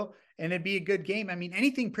still, and it'd be a good game. I mean,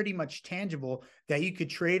 anything pretty much tangible that you could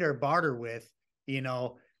trade or barter with, you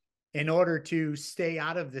know, in order to stay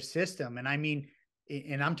out of the system. And I mean,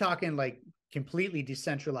 and I'm talking like completely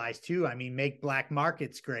decentralized too. I mean, make black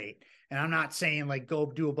markets great. And I'm not saying like go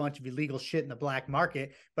do a bunch of illegal shit in the black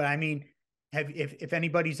market, but I mean, if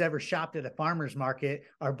anybody's ever shopped at a farmer's market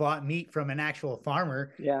or bought meat from an actual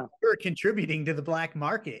farmer, yeah, you're contributing to the black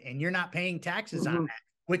market and you're not paying taxes on that,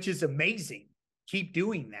 which is amazing. Keep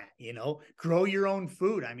doing that, you know, grow your own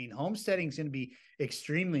food. I mean, homesteading is going to be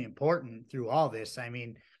extremely important through all this. I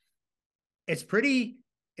mean, it's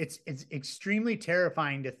extremely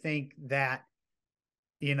terrifying to think that,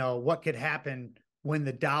 you know, what could happen when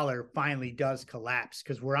the dollar finally does collapse,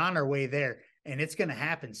 because we're on our way there and it's going to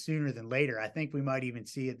happen sooner than later. I think we might even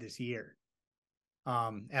see it this year.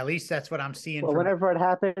 At least that's what I'm seeing. Well, whenever it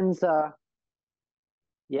happens,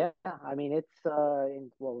 yeah, I mean, it's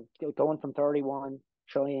going from 31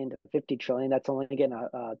 trillion to 50 trillion. That's only going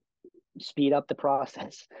to speed up the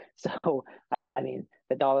process. So, I mean,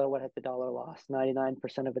 the dollar, what has the dollar lost?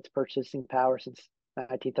 99% of its purchasing power since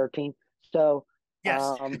 1913. So,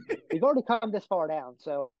 yes, we've already come this far down.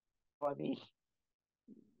 So, I mean,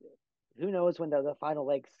 who knows when the final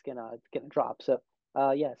leg's gonna drop. So,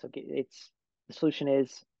 yeah, so it's the solution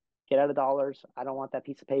is get out of dollars. I don't want that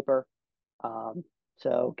piece of paper.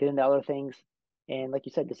 So get into other things. And like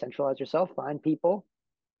you said, decentralize yourself, find people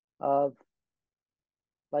of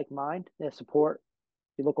like mind that support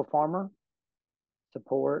your local farmer,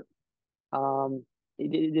 support.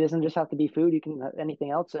 It doesn't just have to be food. You can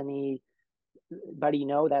anything else, anybody you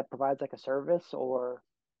know that provides like a service or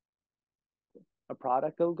a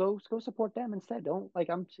product, go support them instead. Don't like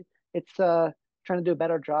it's trying to do a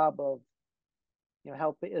better job of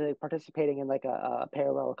help participating in like a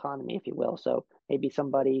parallel economy, if you will. So maybe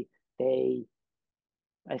somebody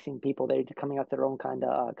I think people they're coming up their own kind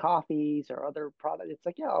of coffees or other products. It's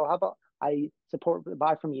like, yeah, oh, how about I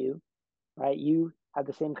buy from you, right? You have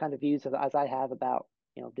the same kind of views as I have about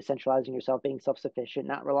decentralizing yourself, being self-sufficient,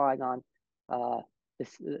 not relying on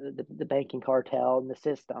the banking cartel and the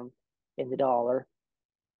system in the dollar.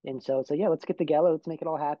 And so yeah, let's get together, let's make it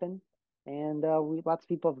all happen. And we lots of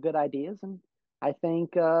people have good ideas, and I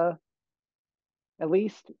think at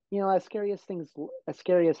least as scary as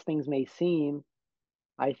things may seem,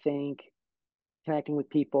 I think connecting with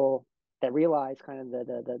people that realize kind of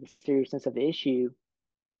the seriousness of the issue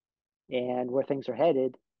and where things are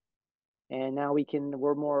headed, and now we're can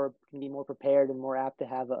be more prepared and more apt to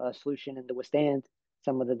have a solution and to withstand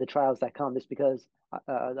some of the trials that come, just because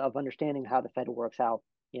of understanding how the Fed works, how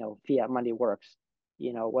fiat money works.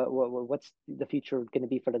 What's the future going to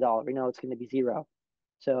be for the dollar? We know it's going to be zero.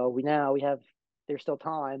 So we have there's still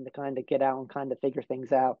time to kind of get out and kind of figure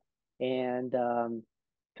things out and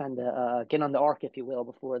kind of get on the arc, if you will,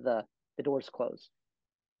 before the doors close.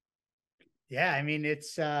 Yeah, I mean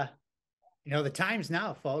The times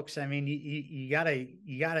now, folks. I mean, you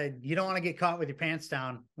don't want to get caught with your pants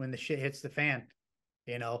down when the shit hits the fan,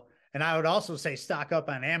 you know. And I would also say stock up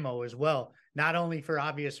on ammo as well, not only for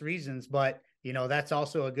obvious reasons, but that's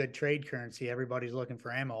also a good trade currency. Everybody's looking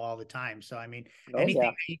for ammo all the time. So I mean, Oh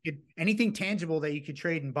yeah. anything tangible that you could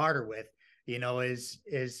trade and barter with,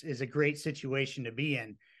 is a great situation to be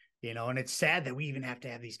in, and it's sad that we even have to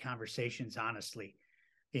have these conversations, honestly.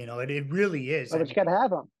 It really is. Oh, I but you mean, got to have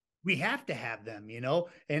them. we have to have them,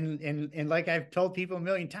 and like I've told people a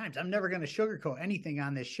million times, I'm never going to sugarcoat anything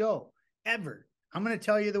on this show ever. I'm going to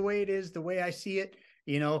tell you the way it is, the way I see it,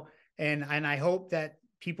 and I hope that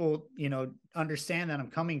people, understand that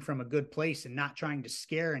I'm coming from a good place and not trying to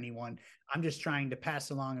scare anyone. I'm just trying to pass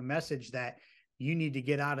along a message that you need to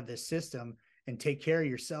get out of this system and take care of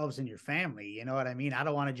yourselves and your family. You know what I mean? I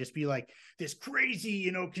don't want to just be like this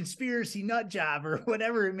crazy, conspiracy nut job or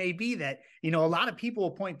whatever it may be that, a lot of people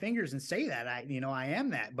will point fingers and say that I am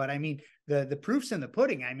that, but I mean, the proof's in the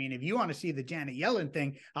pudding. I mean, if you want to see the Janet Yellen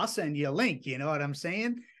thing, I'll send you a link. You know what I'm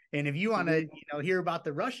saying? And if you want to, hear about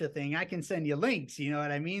the Russia thing, I can send you links. You know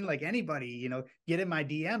what I mean? Like anybody, get in my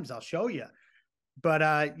DMs, I'll show you.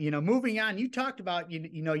 But moving on, you talked about,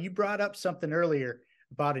 you brought up something earlier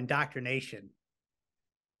about indoctrination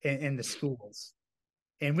in the schools.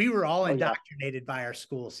 And we were all Oh yeah. indoctrinated by our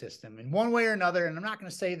school system in one way or another. And I'm not going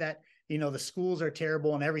to say that, the schools are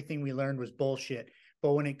terrible and everything we learned was bullshit.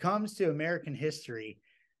 But when it comes to American history,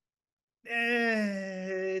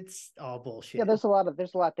 it's all Yeah, bullshit. there's a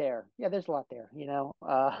lot there. Yeah, there's a lot there,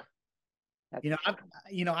 that's you know for I,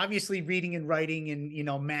 sure. obviously reading and writing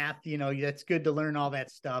and math, that's good to learn all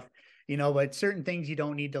that stuff, but certain things you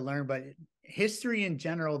don't need to learn. But history in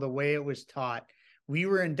general, the way it was taught, we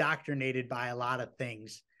were indoctrinated by a lot of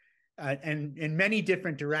things, and in many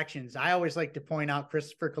different directions. I always like to point out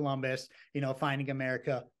Christopher Columbus, finding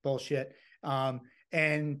America, bullshit.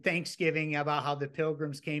 And Thanksgiving, about how the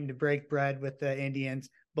pilgrims came to break bread with the Indians,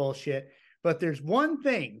 bullshit. But there's one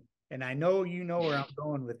thing, and I know you know where I'm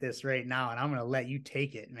going with this right now, and I'm going to let you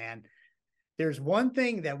take it, man. There's one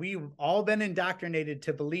thing that we've all been indoctrinated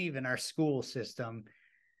to believe in our school system,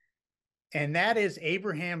 and that is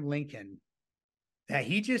Abraham Lincoln, that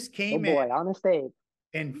he just Oh came in boy, Honest Abe.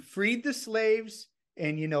 and freed the slaves.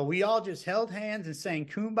 And, we all just held hands and sang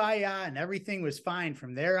kumbaya, and everything was fine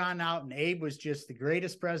from there on out. And Abe was just the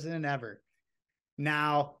greatest president ever.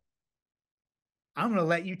 Now, I'm going to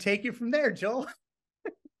let you take it from there, Joel.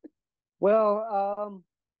 Well,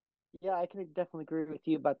 yeah, I can definitely agree with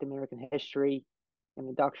you about the American history and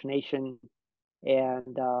indoctrination.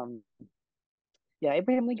 And yeah,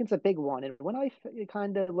 Abraham Lincoln's a big one. And when I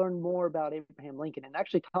kind of learned more about Abraham Lincoln, and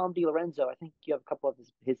actually Tom DiLorenzo, I think you have a couple of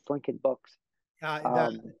his Lincoln books. The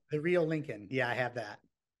Um, the real Lincoln. Yeah, I have that.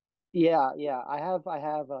 yeah, I have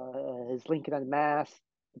his Lincoln Unmasked,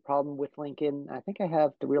 The Problem with Lincoln. I think I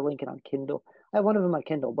have the real Lincoln on Kindle. I have one of them on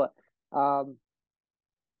Kindle, um,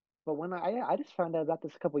 but when I just found out about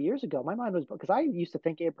this a couple of years ago, my mind was because I used to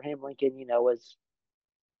think Abraham Lincoln, was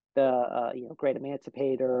the great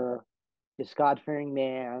emancipator, this God-fearing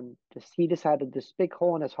man. He just had this big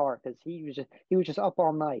hole in his heart because he was just up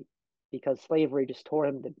all night because slavery just tore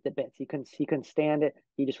him to bits. He couldn't stand it.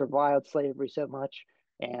 He just reviled slavery so much,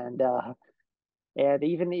 and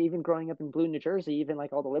even growing up in Blue, New Jersey, even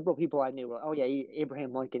like all the liberal people I knew were, oh yeah,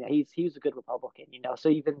 Abraham Lincoln, he was a good Republican, So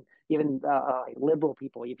even liberal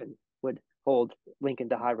people even would hold Lincoln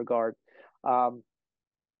to high regard. Um,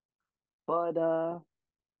 but uh,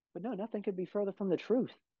 but no, nothing could be further from the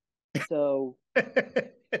truth. So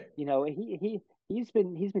he's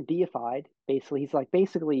been deified. Basically, he's like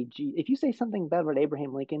basically, if you say something bad about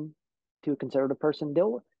Abraham Lincoln to a conservative person,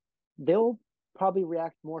 they'll probably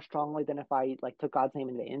react more strongly than if I like took God's name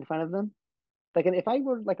in front of them. Like, if I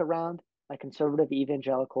were like around like conservative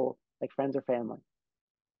evangelical like friends or family,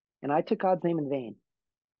 and I took God's name in vain,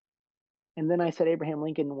 and then I said Abraham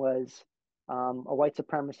Lincoln was a white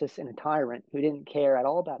supremacist and a tyrant who didn't care at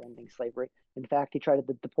all about ending slavery. In fact, he tried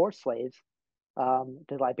to deport slaves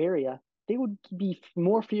to Liberia. They would be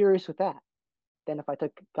more furious with that than if I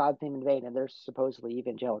took God's name in vain, and they're supposedly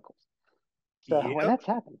evangelicals. So, and Yep. that's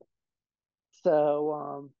happened.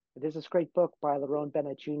 So there's this great book by Lerone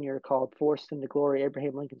Bennett Jr. called Forced into Glory,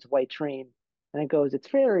 Abraham Lincoln's White Dream. And it's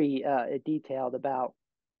very detailed about,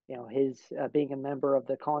 his being a member of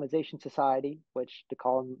the Colonization Society, which the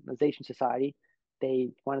Colonization Society, they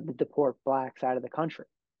wanted to deport blacks out of the country.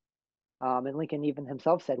 And Lincoln even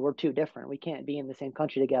himself said, we're too different. We can't be in the same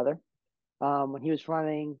country together. When he was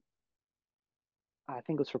running, I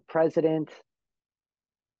think it was for president,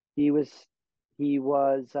 he was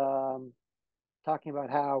talking about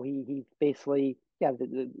how he basically yeah,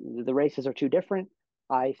 the races are too different.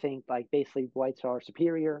 I think like basically whites are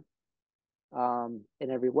superior in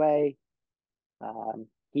every way.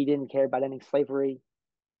 He didn't care about ending slavery.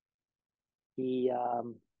 He what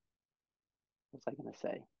was I going to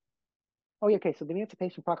say? Oh, yeah, okay. So the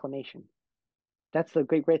Emancipation Proclamation. That's the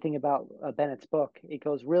great thing about Bennett's book. It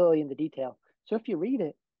goes really into detail. So if you read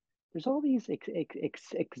it, there's all these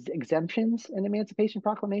exemptions in the Emancipation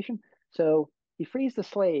Proclamation. So he frees the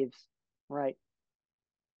slaves, right?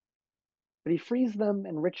 But he frees them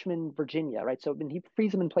in Richmond, Virginia, right? So he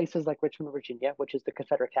frees them in places like Richmond, Virginia, which is the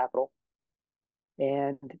Confederate capital.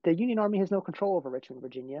 And the Union Army has no control over Richmond,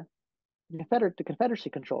 Virginia. The Confederacy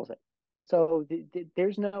controls it. So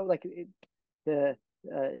there's no like the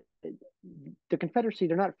uh, the Confederacy.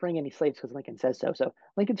 They're not freeing any slaves because Lincoln says so. So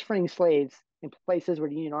Lincoln's freeing slaves in places where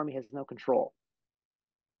the Union Army has no control,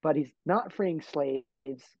 but he's not freeing slaves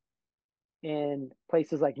in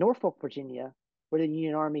places like Norfolk, Virginia, where the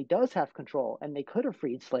Union Army does have control and they could have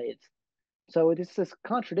freed slaves. So it's this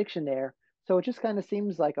contradiction there. So it just kind of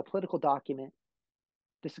seems like a political document,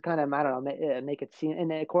 just to kind of, I don't know, make it seem.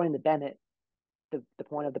 And according to Bennett, the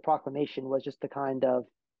point of the proclamation was just to kind of,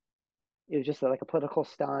 it was just like a political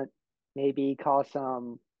stunt, maybe cause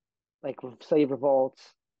some like slave revolts,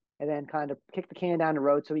 and then kind of kick the can down the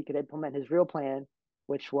road so he could implement his real plan,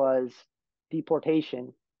 which was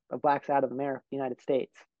deportation of blacks out of America, the United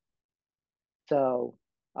States. So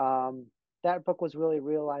um, that book was really a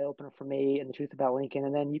real eye opener for me and the truth about Lincoln.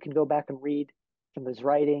 And then you can go back and read some of his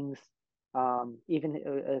writings, even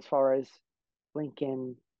as far as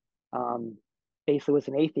Lincoln um, basically was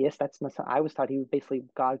an atheist. That's not, I was taught he was basically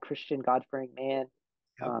God Christian, God fearing man.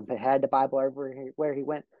 Yep. That had the Bible everywhere where he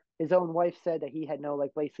went. His own wife said that he had no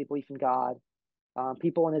like basic belief in God.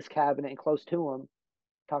 People in his cabinet and close to him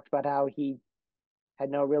talked about how he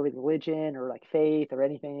had no really religion or like faith or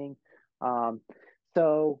anything. Um,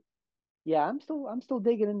 so yeah, I'm still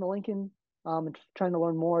digging into Lincoln, and trying to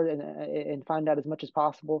learn more and find out as much as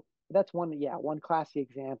possible. But that's one classy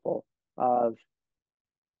example of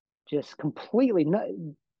just completely not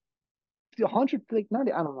 100 like not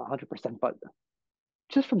I don't know 100%, but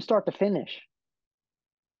just from start to finish,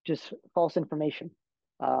 just false information.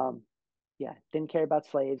 Um, yeah, didn't care about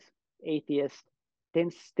slaves, atheist,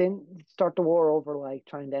 didn't start the war over like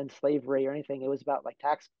trying to end slavery or anything. It was about like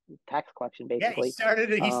tax collection Yeah, basically.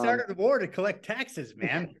 he Um, started a war to collect taxes,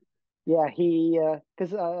 man. yeah, he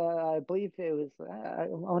because I believe it was I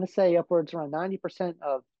want to say upwards around 90%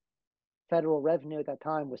 of federal revenue at that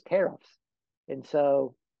time was tariffs, and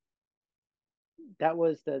so that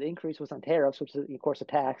was the increase was on tariffs, which is of course a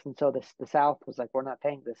tax, and so the South was like, we're not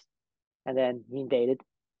paying this, and then he invaded.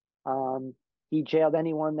 Um, he jailed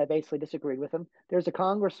anyone that basically disagreed with him. There's a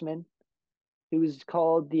congressman who's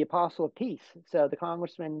called the Apostle of Peace. So the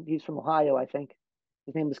congressman, he's from Ohio, I think.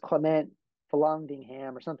 His name was Clement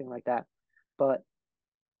Vallandigham or something like that. But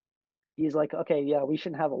he's like, okay, yeah, we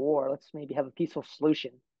shouldn't have a war. Let's maybe have a peaceful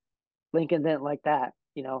solution. Lincoln didn't like that.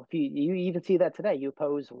 You know, if you even see that today, you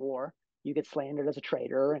oppose war, you get slandered as a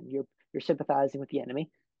traitor, and you're sympathizing with the enemy.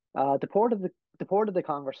 Deported the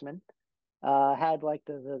congressman. Had like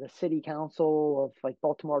the city council of like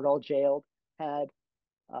Baltimore all jailed. Had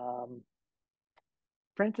um,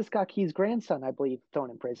 Francis Scott Key's grandson, I believe, thrown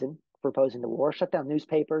in prison for opposing the war. Shut down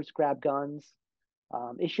newspapers, grabbed guns,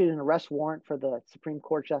 issued an arrest warrant for the Supreme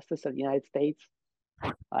Court Justice of the United States.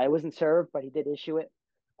 It wasn't served, but he did issue it.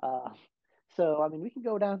 Uh, so, I mean, we can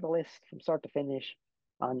go down the list from start to finish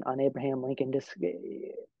on Abraham Lincoln. Just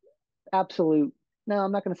absolute. No,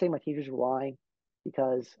 I'm not going to say my teachers were lying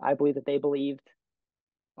because I believe that they believed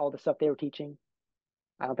all the stuff they were teaching.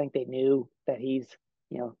 I don't think they knew that he's,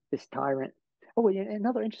 this tyrant. Oh, and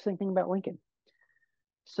another interesting thing about Lincoln.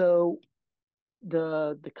 So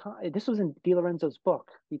this was in DiLorenzo's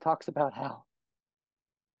book. He talks about how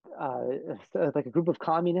uh, like a group of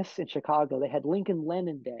communists in Chicago, they had Lincoln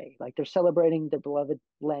Lenin Day. Like they're celebrating their beloved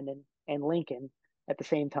Lenin and Lincoln at the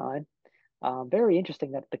same time. Very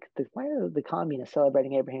interesting that why are the communists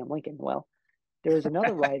celebrating Abraham Lincoln? Well, there was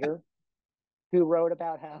another writer who wrote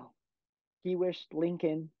about how he wished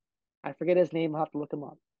Lincoln, I forget his name, I'll have to look him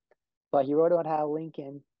up, but he wrote about how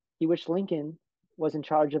he wished Lincoln was in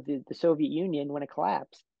charge of the Soviet Union when it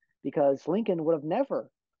collapsed because Lincoln would have never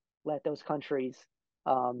let those countries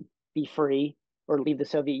um, be free or leave the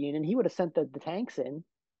Soviet Union. He would have sent the tanks in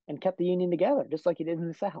and kept the Union together, just like he did in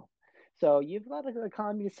the South. So you've got a lot of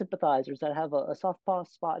communist sympathizers that have a soft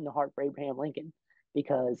spot in the heart for Abraham Lincoln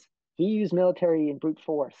because he used military and brute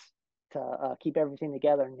force to keep everything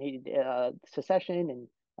together. And secession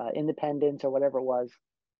and independence or whatever it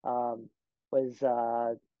um, was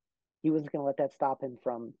he wasn't going to let that stop him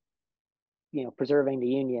from preserving the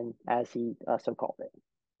Union, as he so called it.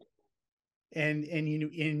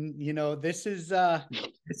 This is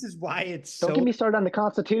why it's Don't so. get me started on the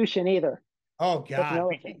Constitution either. Oh That's God,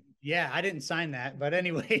 another thing. yeah, I didn't sign that, but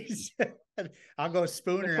anyways, I'll go It's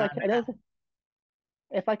Spooner on like that.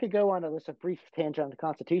 if I could go on just a brief tangent on the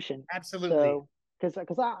Constitution. Absolutely. So,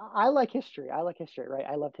 because I like history, right?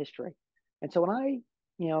 I loved history, and so when I,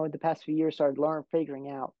 in the past few years started figuring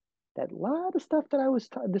out that a lot of stuff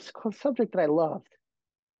that this subject that I loved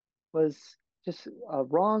was just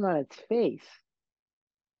wrong on its face.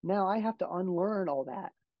 Now I have to unlearn all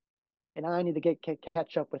that, and I need to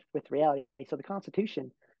catch up with reality. So the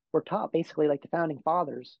Constitution, we're taught basically like the founding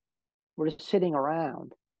fathers, we're just sitting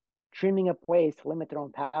around dreaming up ways to limit their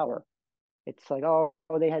own power. It's like, oh,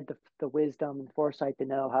 they had the wisdom and foresight to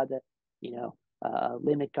know how to,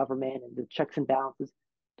 limit government and the checks and balances.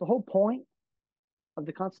 The whole point of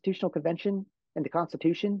the Constitutional Convention and the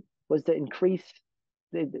Constitution was to increase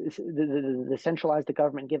the centralize the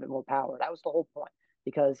government and give it more power. That was the whole point.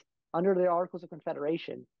 Because under the Articles of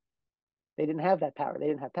Confederation, they didn't have that power. They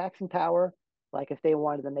didn't have taxing power. Like if they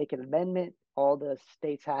wanted to make an amendment, all the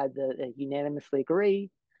states had to unanimously agree.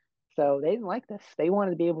 So they didn't like this. They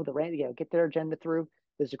wanted to be able to get their agenda through.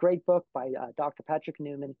 There's a great book by Dr. Patrick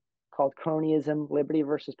Newman called Cronyism, Liberty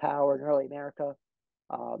versus Power in Early America.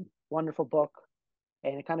 Wonderful book.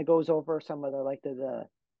 And it kind of goes over some of like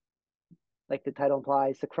the title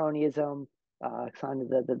implies, the cronyism, kind of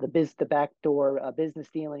the backdoor business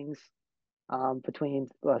dealings between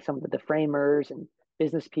some of the framers and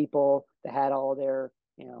business people that had all their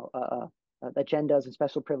agendas and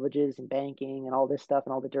special privileges and banking and all this stuff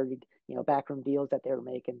and all the dirty backroom deals that they were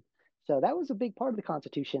making. So that was a big part of the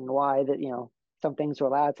Constitution, why that some things were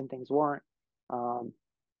allowed, some things weren't, and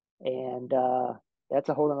that's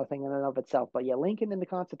a whole other thing in and of itself. But yeah, Lincoln and the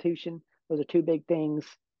Constitution, those are two big things.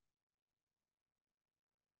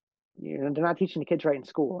 They're not teaching the kids right in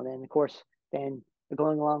school, and then of course, then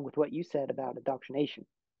going along with what you said about indoctrination,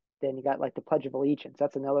 then you got like the Pledge of Allegiance.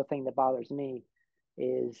 That's another thing that bothers me,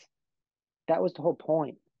 is that was the whole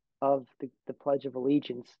point of the Pledge of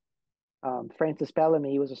Allegiance. Francis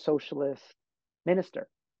Bellamy was a socialist minister,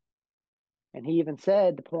 and he even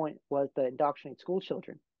said the point was to indoctrinate school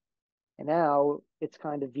children. And now it's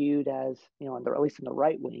kind of viewed as, at least in the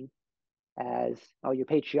right wing, as, oh, you're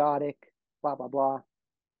patriotic, blah blah blah.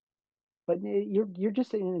 But you're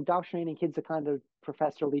just indoctrinating kids to kind of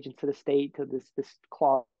profess their allegiance to the state, to this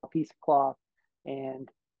piece of cloth, and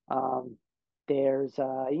there's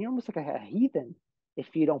you're almost like a heathen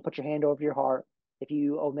if you don't put your hand over your heart, if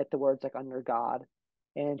you omit the words like under God.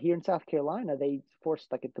 And here in South Carolina, they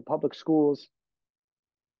forced like at the public schools,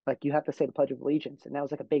 like you have to say the Pledge of Allegiance, and that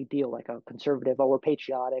was like a big deal, like a conservative, oh, we're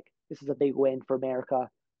patriotic. This is a big win for America,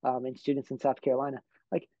 and students in South Carolina.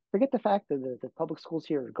 Like, forget the fact that the public schools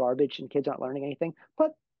here are garbage and kids aren't learning anything,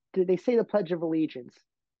 but they say the Pledge of Allegiance,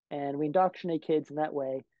 and we indoctrinate kids in that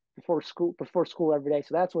way before school every day.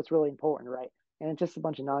 So that's what's really important, right? And it's just a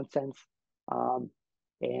bunch of nonsense. And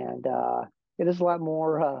there's a lot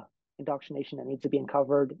more indoctrination that needs to be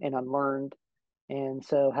uncovered and unlearned. And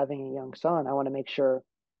so having a young son, I want to make sure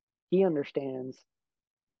he understands,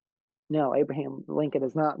 no, Abraham Lincoln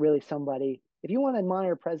is not really somebody. If you want to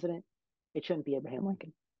admire a president, it shouldn't be Abraham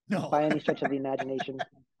Lincoln No. by any stretch of the imagination.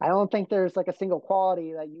 I don't think there's like a single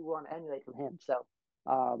quality that you want to emulate from him. So,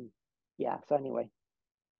 yeah. So anyway.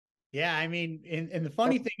 Yeah, I mean, and the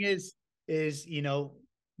funny thing is,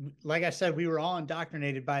 like I said, we were all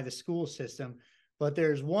indoctrinated by the school system, but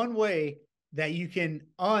there's one way that you can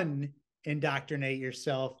indoctrinate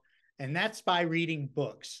yourself, and that's by reading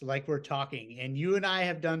books like we're talking. And you and I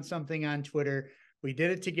have done something on Twitter. We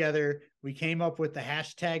did it together. We came up with the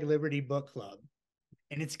hashtag Liberty Book Club,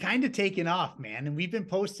 and it's kind of taken off, man. And we've been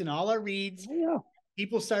posting all our reads. Yeah.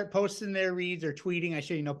 People start posting their reads or tweeting. I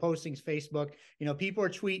should, posting's Facebook. People are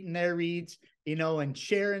tweeting their reads, and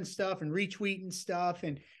sharing stuff and retweeting stuff.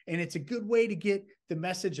 And it's a good way to get the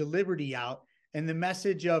message of liberty out and the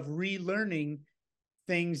message of relearning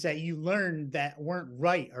things that you learned that weren't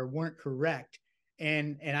right or weren't correct.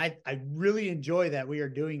 And I really enjoy that we are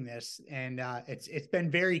doing this. And it's been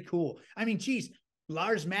very cool. I mean, geez,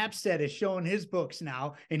 Lars Mapstead is showing his books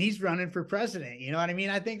now and he's running for president. You know what I mean?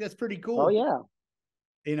 I think that's pretty cool. Oh, yeah.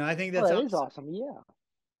 I think that's that is awesome. Yeah.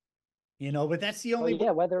 But that's the only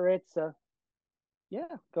way. Whether it's yeah,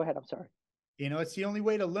 go ahead. I'm sorry. It's the only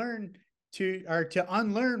way to learn to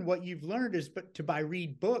unlearn what you've learned is by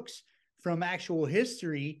read books from actual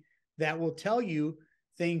history that will tell you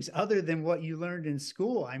things other than what you learned in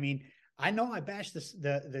school. I mean, I know I bash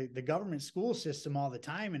the government school system all the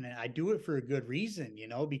time, and I do it for a good reason,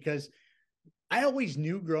 because I always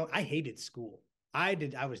knew I hated school. I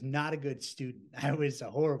was not a good student. I was a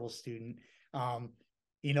horrible student. Um,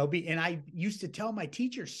 and I used to tell my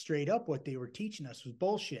teachers straight up what they were teaching us was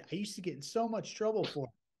bullshit. I used to get in so much trouble for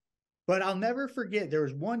it. But I'll never forget there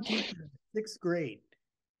was one teacher in the 6th grade,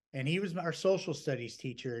 and he was our social studies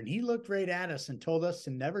teacher, and he looked right at us and told us to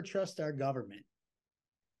never trust our government.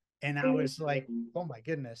 And I was like, oh my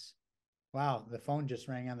goodness. Wow, the phone just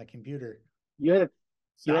rang on the computer. You had a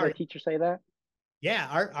you had a Sorry. teacher say that? Yeah,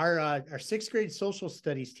 our 6th grade social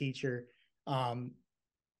studies teacher, um,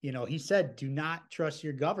 he said, "Do not trust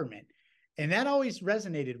your government," and that always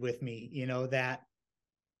resonated with me. That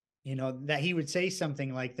he would say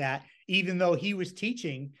something like that, even though he was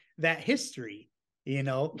teaching that history. You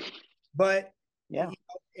know, but Yeah.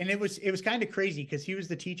 and it was kind of crazy because he was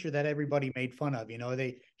the teacher that everybody made fun of.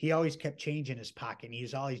 He always kept change in his pocket. And he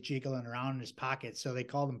was always jiggling around in his pocket, so they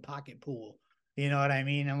called him Pocket Pool. You know what I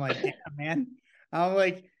mean? I'm like, damn, man. I'm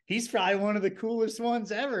like, he's probably one of the coolest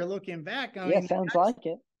ones ever. Looking back, I Yeah, mean, sounds like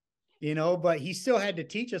it. but he still had to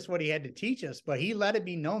teach us what he had to teach us. But he let it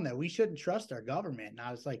be known that we shouldn't trust our government. And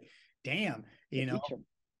I was like, damn, The teacher.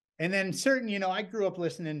 and then I grew up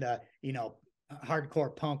listening to,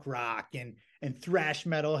 hardcore punk rock and thrash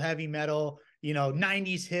metal, heavy metal,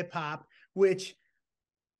 90s hip hop, which,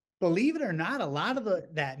 believe it or not, a lot of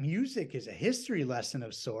that music is a history lesson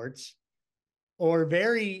of sorts, or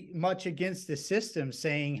very much against the system,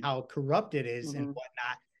 saying how corrupt it is and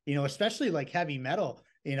whatnot, especially like heavy metal.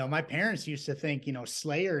 My parents used to think,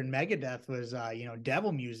 Slayer and Megadeth was,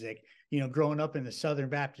 devil music, growing up in the Southern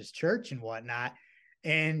Baptist Church and whatnot.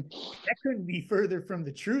 And that couldn't be further from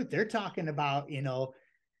the truth. They're talking about,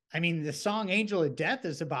 the song Angel of Death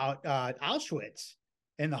is about Auschwitz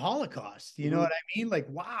and the Holocaust. You know what I mean? Like,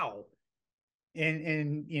 wow.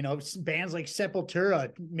 And bands like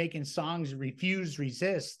Sepultura making songs Refuse,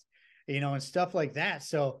 Resist, and stuff like that.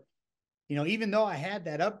 So, even though I had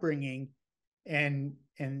that upbringing and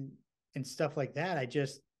stuff like that, I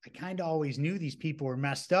kind of always knew these people were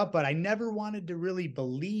messed up, but I never wanted to really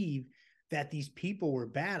believe that these people were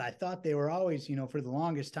bad. I thought they were always, for the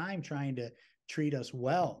longest time, trying to treat us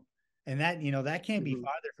well. And that can't be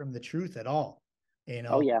farther from the truth at all.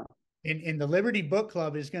 Oh yeah. And the Liberty Book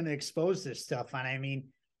Club is going to expose this stuff. And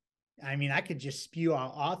I could just spew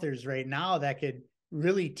out authors right now that could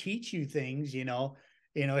really teach you things,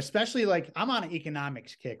 especially like I'm on an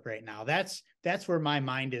economics kick right now. That's where my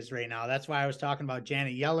mind is right now. That's why I was talking about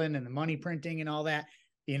Janet Yellen and the money printing and all that.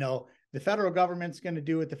 The federal government's going to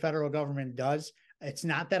do what the federal government does. It's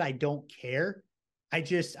not that I don't care.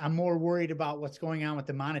 I'm more worried about what's going on with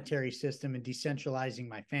the monetary system and decentralizing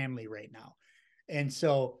my family right now. And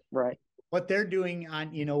so right. What they're doing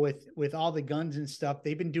on, with all the guns and stuff,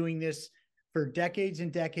 they've been doing this for decades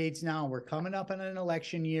and decades now. We're coming up on an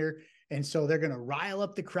election year. And so they're going to rile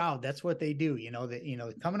up the crowd. That's what they do.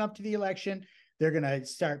 Coming up to the election, they're going to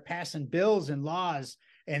start passing bills and laws,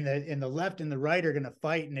 and the left and the right are going to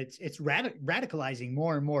fight. And it's radicalizing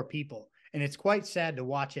more and more people. And it's quite sad to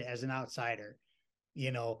watch it as an outsider,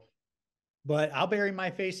 but I'll bury my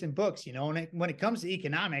face in books, when it comes to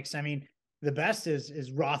economics. The best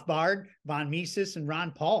is Rothbard, von Mises, and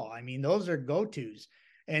Ron Paul. Those are go-tos.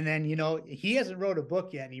 And then, he hasn't wrote a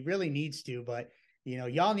book yet, and he really needs to, but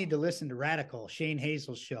y'all need to listen to Radical, Shane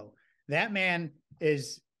Hazel's show. That man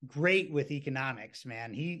is great with economics,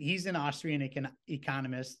 man. He's an Austrian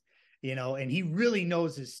economist, and he really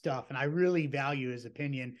knows his stuff. And I really value his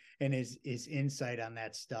opinion and his insight on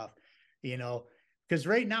that stuff, because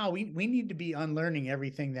right now we need to be unlearning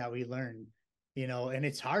everything that we learned, and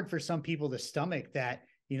it's hard for some people to stomach that,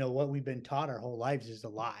 what we've been taught our whole lives is a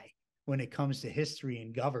lie when it comes to history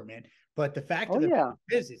and government. But the fact of the matter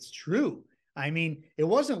is, it's true. It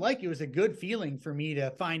wasn't like it was a good feeling for me to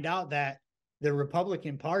find out that the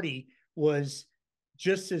Republican Party was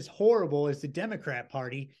just as horrible as the Democrat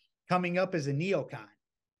Party, coming up as a neocon.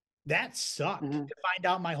 That sucked to find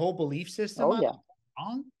out my whole belief system was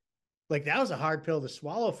wrong. Like, that was a hard pill to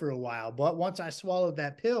swallow for a while. But once I swallowed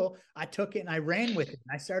that pill, I took it and I ran with it.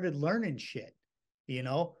 And I started learning shit,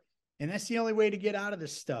 and that's the only way to get out of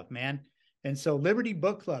this stuff, man. And so Liberty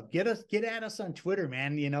Book Club, get at us on Twitter,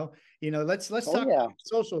 man. Let's talk about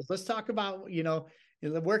socials. Let's talk about,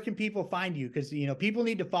 where can people find you? Because, people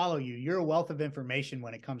need to follow you. You're a wealth of information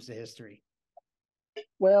when it comes to history.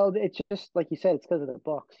 Well, it's just like you said, it's because of the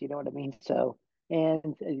books, you know what I mean? So,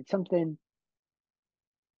 and it's something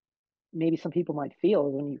maybe some people might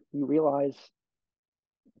feel when you realize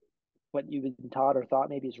what you've been taught or thought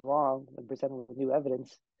maybe is wrong when presented with new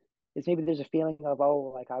evidence, is maybe there's a feeling of,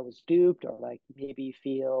 oh, like I was duped, or like maybe you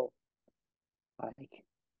feel like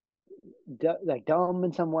like dumb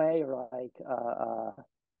in some way or like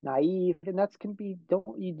naive, and that's can be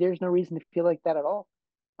don't you, there's no reason to feel like that at all.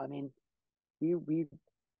 I mean, we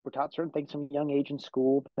were taught certain things from a young age in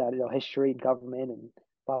school that history and government and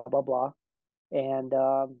blah blah blah, and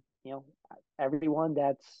everyone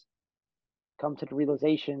that's come to the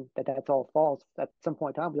realization that that's all false at some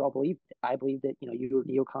point in time. We all believed it. I believed it. You were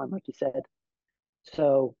neocon, like you said.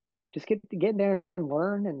 So just get in there and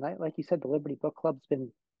learn. And like you said, the Liberty Book Club's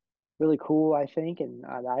been really cool, I think. And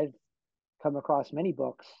I've come across many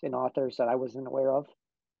books and authors that I wasn't aware of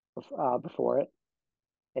before it.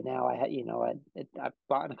 And now I've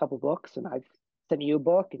bought a couple books, and I've sent you a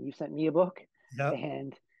book, and you sent me a book, Yep.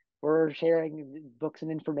 and we're sharing books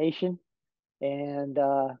and information. And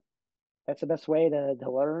that's the best way to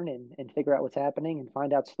learn and figure out what's happening and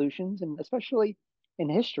find out solutions, and especially in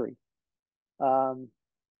history. Um,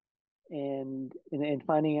 and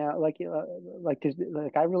finding out like there's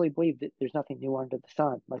like I really believe that there's nothing new under the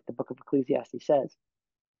sun, like the book of Ecclesiastes says.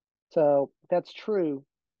 So if that's true,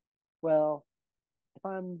 well, if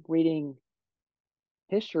I'm reading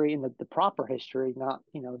history and the proper history, not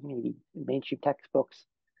maybe mainstream textbooks,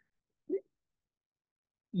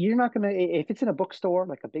 you're not gonna if it's in a bookstore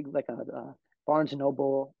like a big like a Barnes and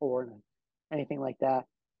Noble or anything like that.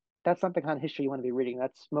 That's not the kind of history you want to be reading.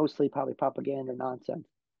 That's mostly probably propaganda or nonsense.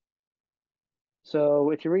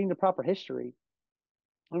 So if you're reading the proper history,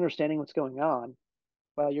 understanding what's going on,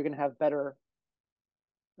 well, you're going to have better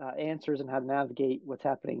answers on how to navigate what's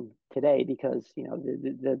happening today because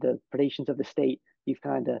the predations of the state you've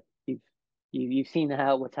kind of you've seen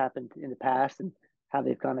how what's happened in the past and how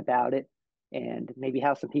they've gone about it, and maybe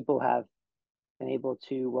how some people have been able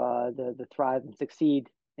to the thrive and succeed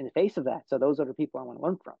in the face of that. So those are the people I want to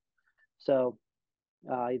learn from. So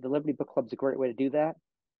the Liberty Book Club is a great way to do that.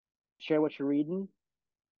 Share what you're reading.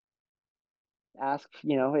 Ask,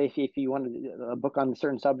 if you want a book on a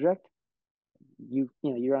certain subject,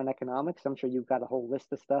 you're on economics. I'm sure you've got a whole list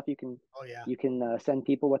of stuff Oh yeah. you can send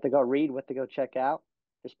people what to go read, what to go check out.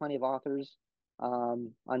 There's plenty of authors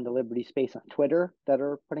on the Liberty Space on Twitter that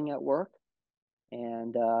are putting out work,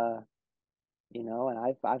 and and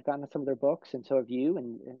I've gotten some of their books, and so have you.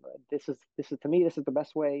 And this is to me, this is the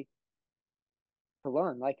best way to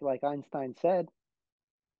learn. Like Einstein said,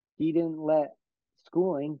 he didn't let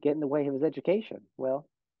schooling get in the way of his education. Well,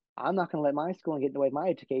 I'm not going to let my schooling get in the way of my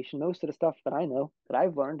education. Most of the stuff that I know that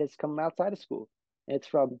I've learned has come outside of school. It's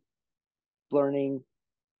from learning.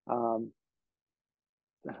 Um,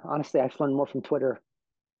 Honestly, I've learned more from Twitter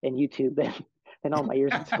and YouTube than all my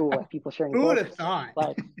years in school. Like people sharing Who would books, have thought?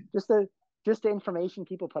 like just the just the information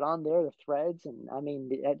people put on there, the threads, and I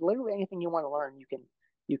mean, literally anything you want to learn,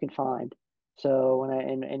 you can find. So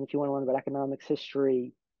and if you want to learn about economics,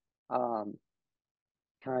 history, um,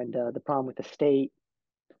 kind of the problem with the state,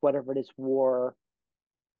 whatever it is, war.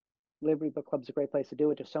 Liberty Book Club's a great place to do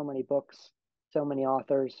it. There's so many books, so many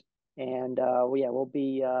authors, and we'll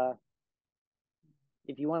be.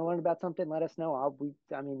 If you want to learn about something, let us know.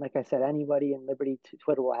 I mean, like I said, anybody in Liberty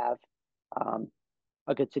Twitter will have um,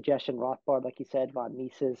 a good suggestion. Rothbard, like you said, von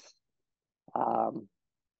Mises, um,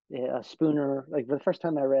 Spooner. Like the first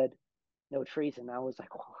time I read No Treason, I was like,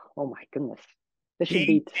 oh my goodness, this should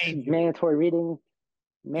Game be changer. Game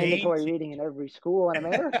mandatory reading in every school in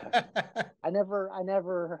America. changer. I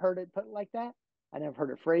never heard it put like that. I never heard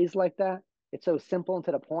it phrased like that. It's so simple and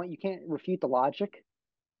to the point. You can't refute the logic,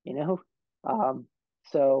 you know. Um,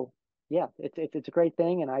 so yeah, it's a great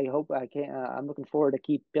thing, and I hope I can. I'm looking forward to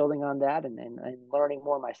keep building on that and learning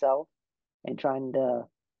more myself and trying to.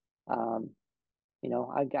 Um,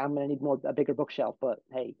 I'm gonna need a bigger bookshelf, but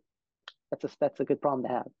hey, that's a good problem to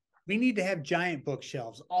have. We need to have giant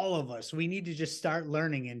bookshelves, all of us. We need to just start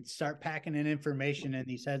learning and start packing in information in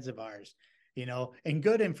these heads of ours, and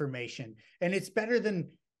good information. And it's better than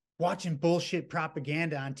watching bullshit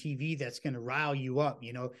propaganda on TV that's going to rile you up.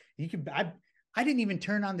 I didn't even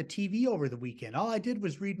turn on the TV over the weekend. All I did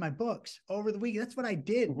was read my books over the weekend. That's what I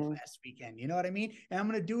did Hmm. last weekend. You know what I mean? And I'm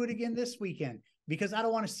going to do it again this weekend because I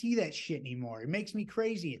don't want to see that shit anymore. It makes me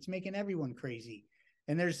crazy. It's making everyone crazy.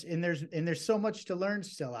 And there's so much to learn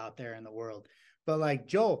still out there in the world. But like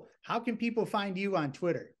Joe, how can people find you on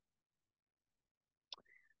Twitter?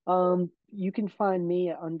 You can find me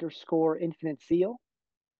at underscore infinite seal.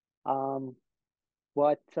 Um,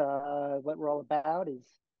 what we're all about is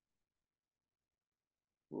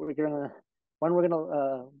we're gonna when we're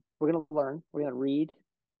gonna learn, we're gonna read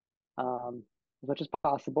as much as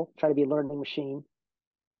possible. Try to be a learning machine.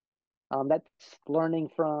 That's learning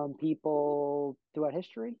from people throughout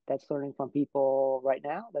history. That's learning from people right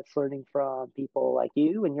now. That's learning from people like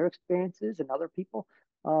you and your experiences and other people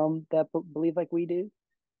that believe like we do.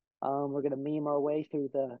 We're going to meme our way through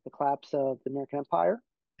the collapse of the American Empire.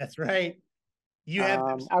 That's right. You have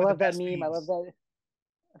I some of the love that best meme. memes.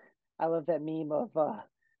 I love that meme of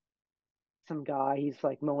some guy. He's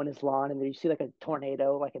like mowing his lawn, and then you see like a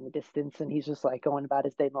tornado like in the distance, and he's just like going about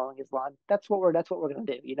his day mowing his lawn. That's what we're gonna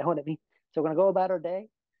do. You know what I mean? So we're gonna go about our day.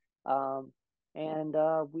 Um, and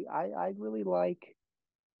I really like.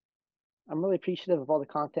 I'm really appreciative of all the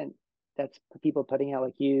content that's people putting out,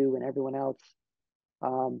 like you and everyone else,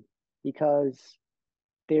 um, because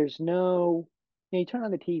there's no, you turn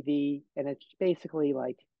on the TV and it's basically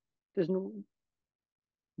like there's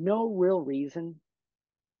no real reason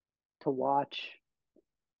to watch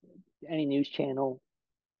any news channel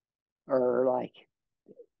or like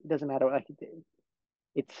it doesn't matter. Like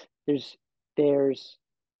it's there's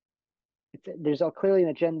there's all clearly an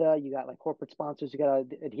agenda. You got like corporate sponsors you got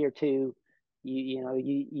to adhere to.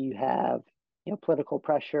 You have political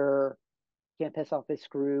pressure. Can't piss off this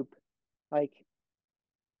group. Like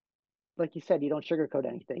like you said, you don't sugarcoat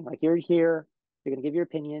anything. Like you're here, you're gonna give your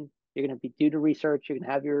opinion. You're gonna do the research. You're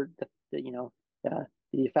gonna have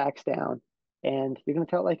the facts down, and you're gonna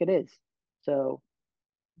tell it like it is. So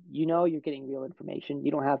you're getting real information.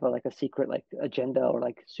 You don't have like a secret like agenda or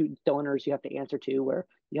like donors you have to answer to where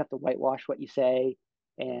you have to whitewash what you say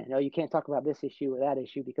and you can't talk about this issue or that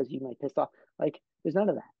issue because you might piss off. Like there's none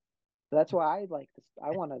of that. So that's why I like this.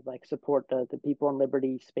 I want to like support the people in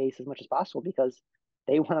Liberty space as much as possible because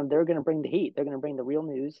they're going to bring the heat. They're going to bring the real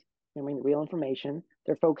news. They're going to bring the real information.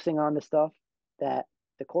 They're focusing on the stuff that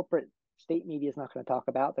the corporate state media is not going to talk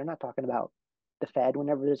about. They're not talking about the Fed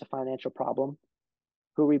whenever there's a financial problem.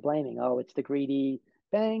 Who are we blaming? Oh, it's the greedy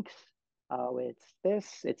banks. Oh, it's this.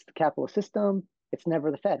 It's the capitalist system. It's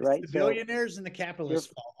never the Fed, It's right? the So billionaires and the you're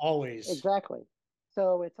capitalists' fault, always. exactly.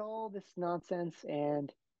 So it's all this nonsense, and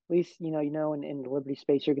at least in the liberty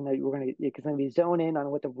space, it's gonna be zone in on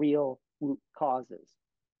what the real root cause is,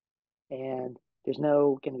 and there's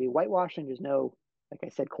no going to be whitewashing. There's no, like I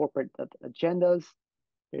said, corporate agendas.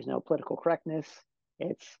 There's no political correctness.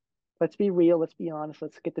 It's let's be real. Let's be honest.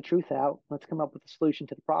 Let's get the truth out. Let's come up with a solution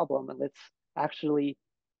to the problem, and let's actually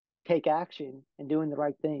take action and doing the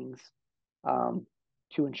right things um,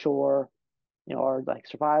 to ensure our like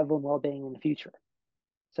survival and well-being in the future.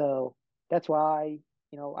 So that's why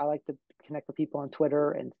I like to connect with people on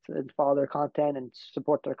Twitter and follow their content and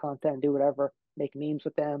support their content and do whatever, make memes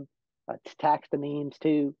with them, tax the memes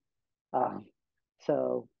too. Um,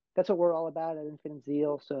 so that's what we're all about at Infinite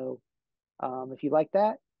Zeal. So if you like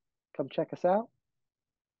that, come check us out.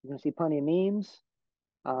 You're gonna see plenty of memes.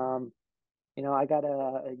 Um, I got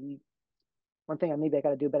one thing I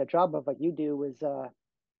got to do a better job of, like you do, is you're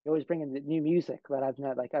always bringing the new music that I've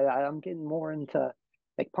not like. I'm getting more into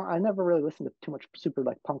like punk. I never really listened to too much super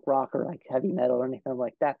like punk rock or like heavy metal or anything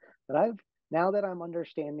like that. But I've now that I'm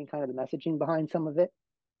understanding kind of the messaging behind some of it,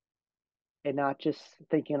 and not just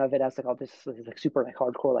thinking of it as like, oh, this is like super like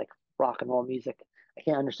hardcore like rock and roll music. I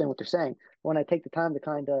can't understand what they're saying. When I take the time to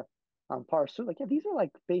kind of parse through, like, yeah, these are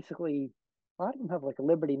like basically a lot of them have like a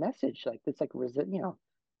liberty message. Like it's like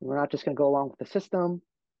we're not just going to go along with the system.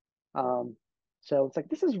 Um, so it's like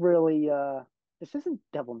this isn't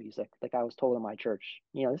devil music like I was told in my church.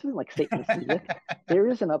 This isn't like Satanist music. There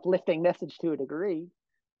is an uplifting message to a degree.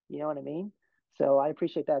 You know what I mean? So I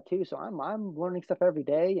appreciate that too. So I'm learning stuff every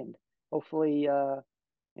day, and hopefully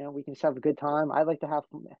we can just have a good time. I like to have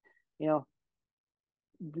you know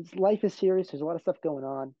this life is serious. There's a lot of stuff going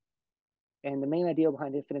on, and the main idea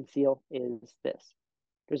behind Infinite Seal is this.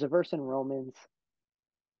 There's a verse in Romans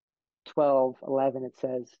 12:11. It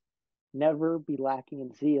says, "Never be lacking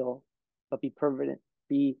in zeal, but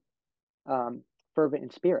be um, fervent in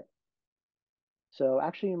spirit." So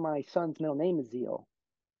actually, my son's middle name is Zeal.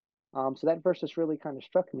 So that verse just really kind of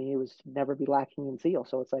struck me. It was never be lacking in zeal.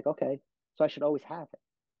 So it's like, okay, so I should always have it.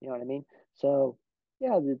 You know what I mean? So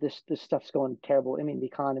yeah, this stuff's going terrible. I mean, the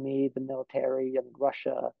economy, the military, I mean,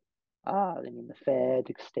 Russia, I mean, the Fed,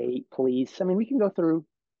 the state, police. I mean, we can go through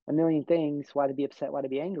a million things. Why to be upset? Why to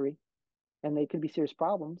be angry? And they could be serious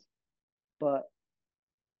problems. But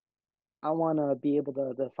I want to be able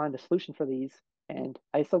to find a solution for these. And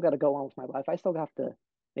I still got to go on with my life. I still have to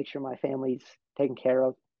make sure my family's taken care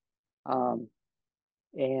of. Um,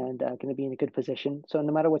 and going to be in a good position. So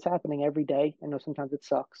no matter what's happening every day, I know sometimes it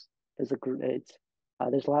sucks. There's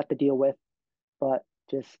a lot to deal with, but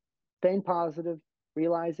just staying positive,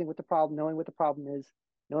 realizing what the problem, knowing what the problem is,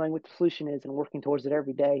 knowing what the solution is, and working towards it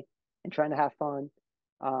every day, and trying to have fun.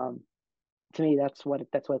 Um, to me, that's what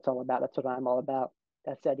it's all about. That's what I'm all about.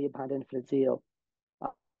 That's the idea behind Infinite Zeal.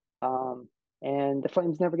 Um, and the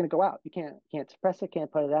flame's never going to go out. You can't suppress it,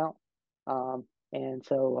 can't put it out. And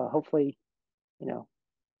so hopefully, you know,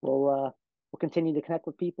 we'll continue to connect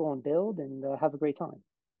with people and build and have a great time.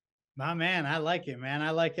 My man, I like it, man.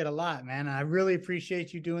 I like it a lot, man. I really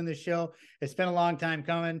appreciate you doing this show. It's been a long time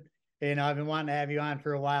coming. I've been wanting to have you on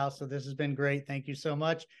for a while, so this has been great. Thank you so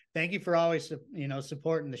much. Thank you for always,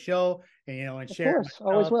 supporting the show and and Of sharing course,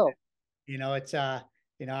 my always stuff. will. It's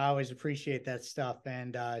I always appreciate that stuff.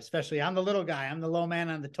 And especially I'm the little guy, I'm the low man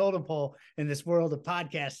on the totem pole in this world of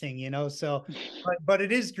podcasting, so but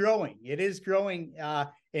it is growing. It is growing, and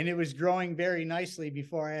it was growing very nicely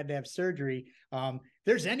before I had to have surgery.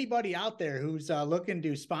 There's anybody out there who's looking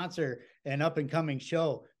to sponsor an up and coming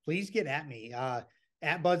show, please get at me,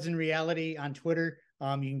 at Buds in Reality on Twitter.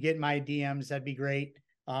 You can get my DMs, that'd be great.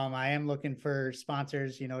 I am looking for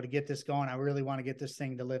sponsors, to get this going. I really want to get this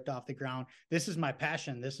thing to lift off the ground. This is my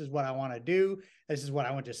passion. This is what I want to do. This is what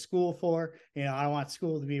I went to school for. I don't want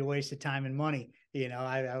school to be a waste of time and money.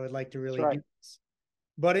 I would like to really do this.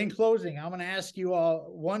 But in closing, I'm going to ask you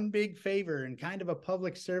all one big favor and kind of a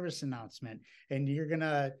public service announcement. And you're going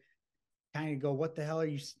to kind of go, what the hell are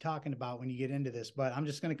you talking about when you get into this? But I'm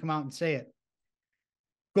just going to come out and say it.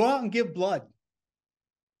 Go out and give blood.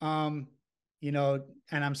 And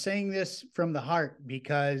I'm saying this from the heart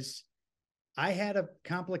because I had a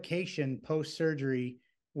complication post-surgery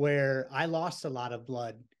where I lost a lot of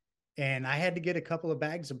blood and I had to get a couple of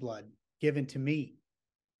bags of blood given to me.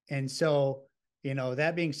 And so,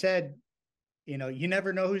 that being said, you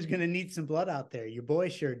never know who's going to need some blood out there. Your boy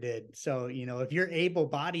sure did. So, if you're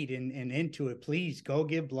able-bodied and into it, please go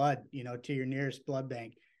give blood, to your nearest blood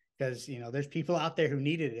bank because, there's people out there who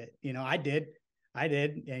needed it. I did.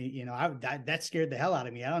 And, that scared the hell out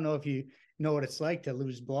of me. I don't know if you know what it's like to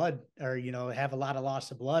lose blood or, have a lot of loss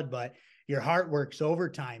of blood, but your heart works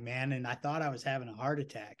overtime, man. And I thought I was having a heart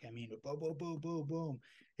attack. I mean, boom, boom, boom, boom, boom.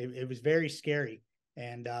 It was very scary.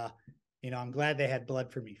 And, I'm glad they had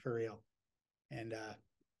blood for me for real. And,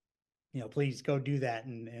 please go do that.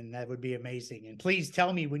 And that would be amazing. And please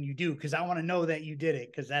tell me when you do, because I want to know that you did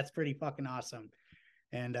it, because that's pretty fucking awesome.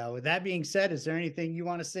 And with that being said, is there anything you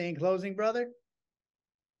want to say in closing, brother?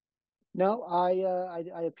 No, I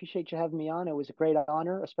appreciate you having me on. It was a great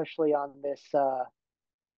honor, especially on this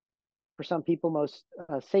for some people most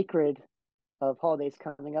sacred of holidays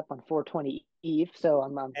coming up on 420 Eve. So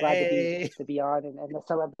I'm glad to be on and to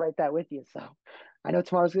celebrate that with you. So I know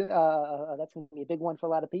tomorrow's that's going to be a big one for a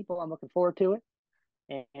lot of people. I'm looking forward to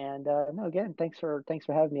it. And no, again, thanks for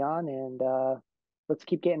having me on. And let's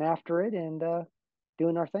keep getting after it and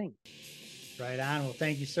doing our thing. Right on. Well,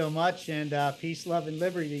 thank you so much. And peace, love, and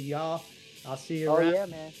liberty to y'all. I'll see you around. around. Yeah,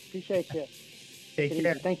 man. Appreciate you. Take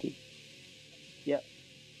care. Thank you.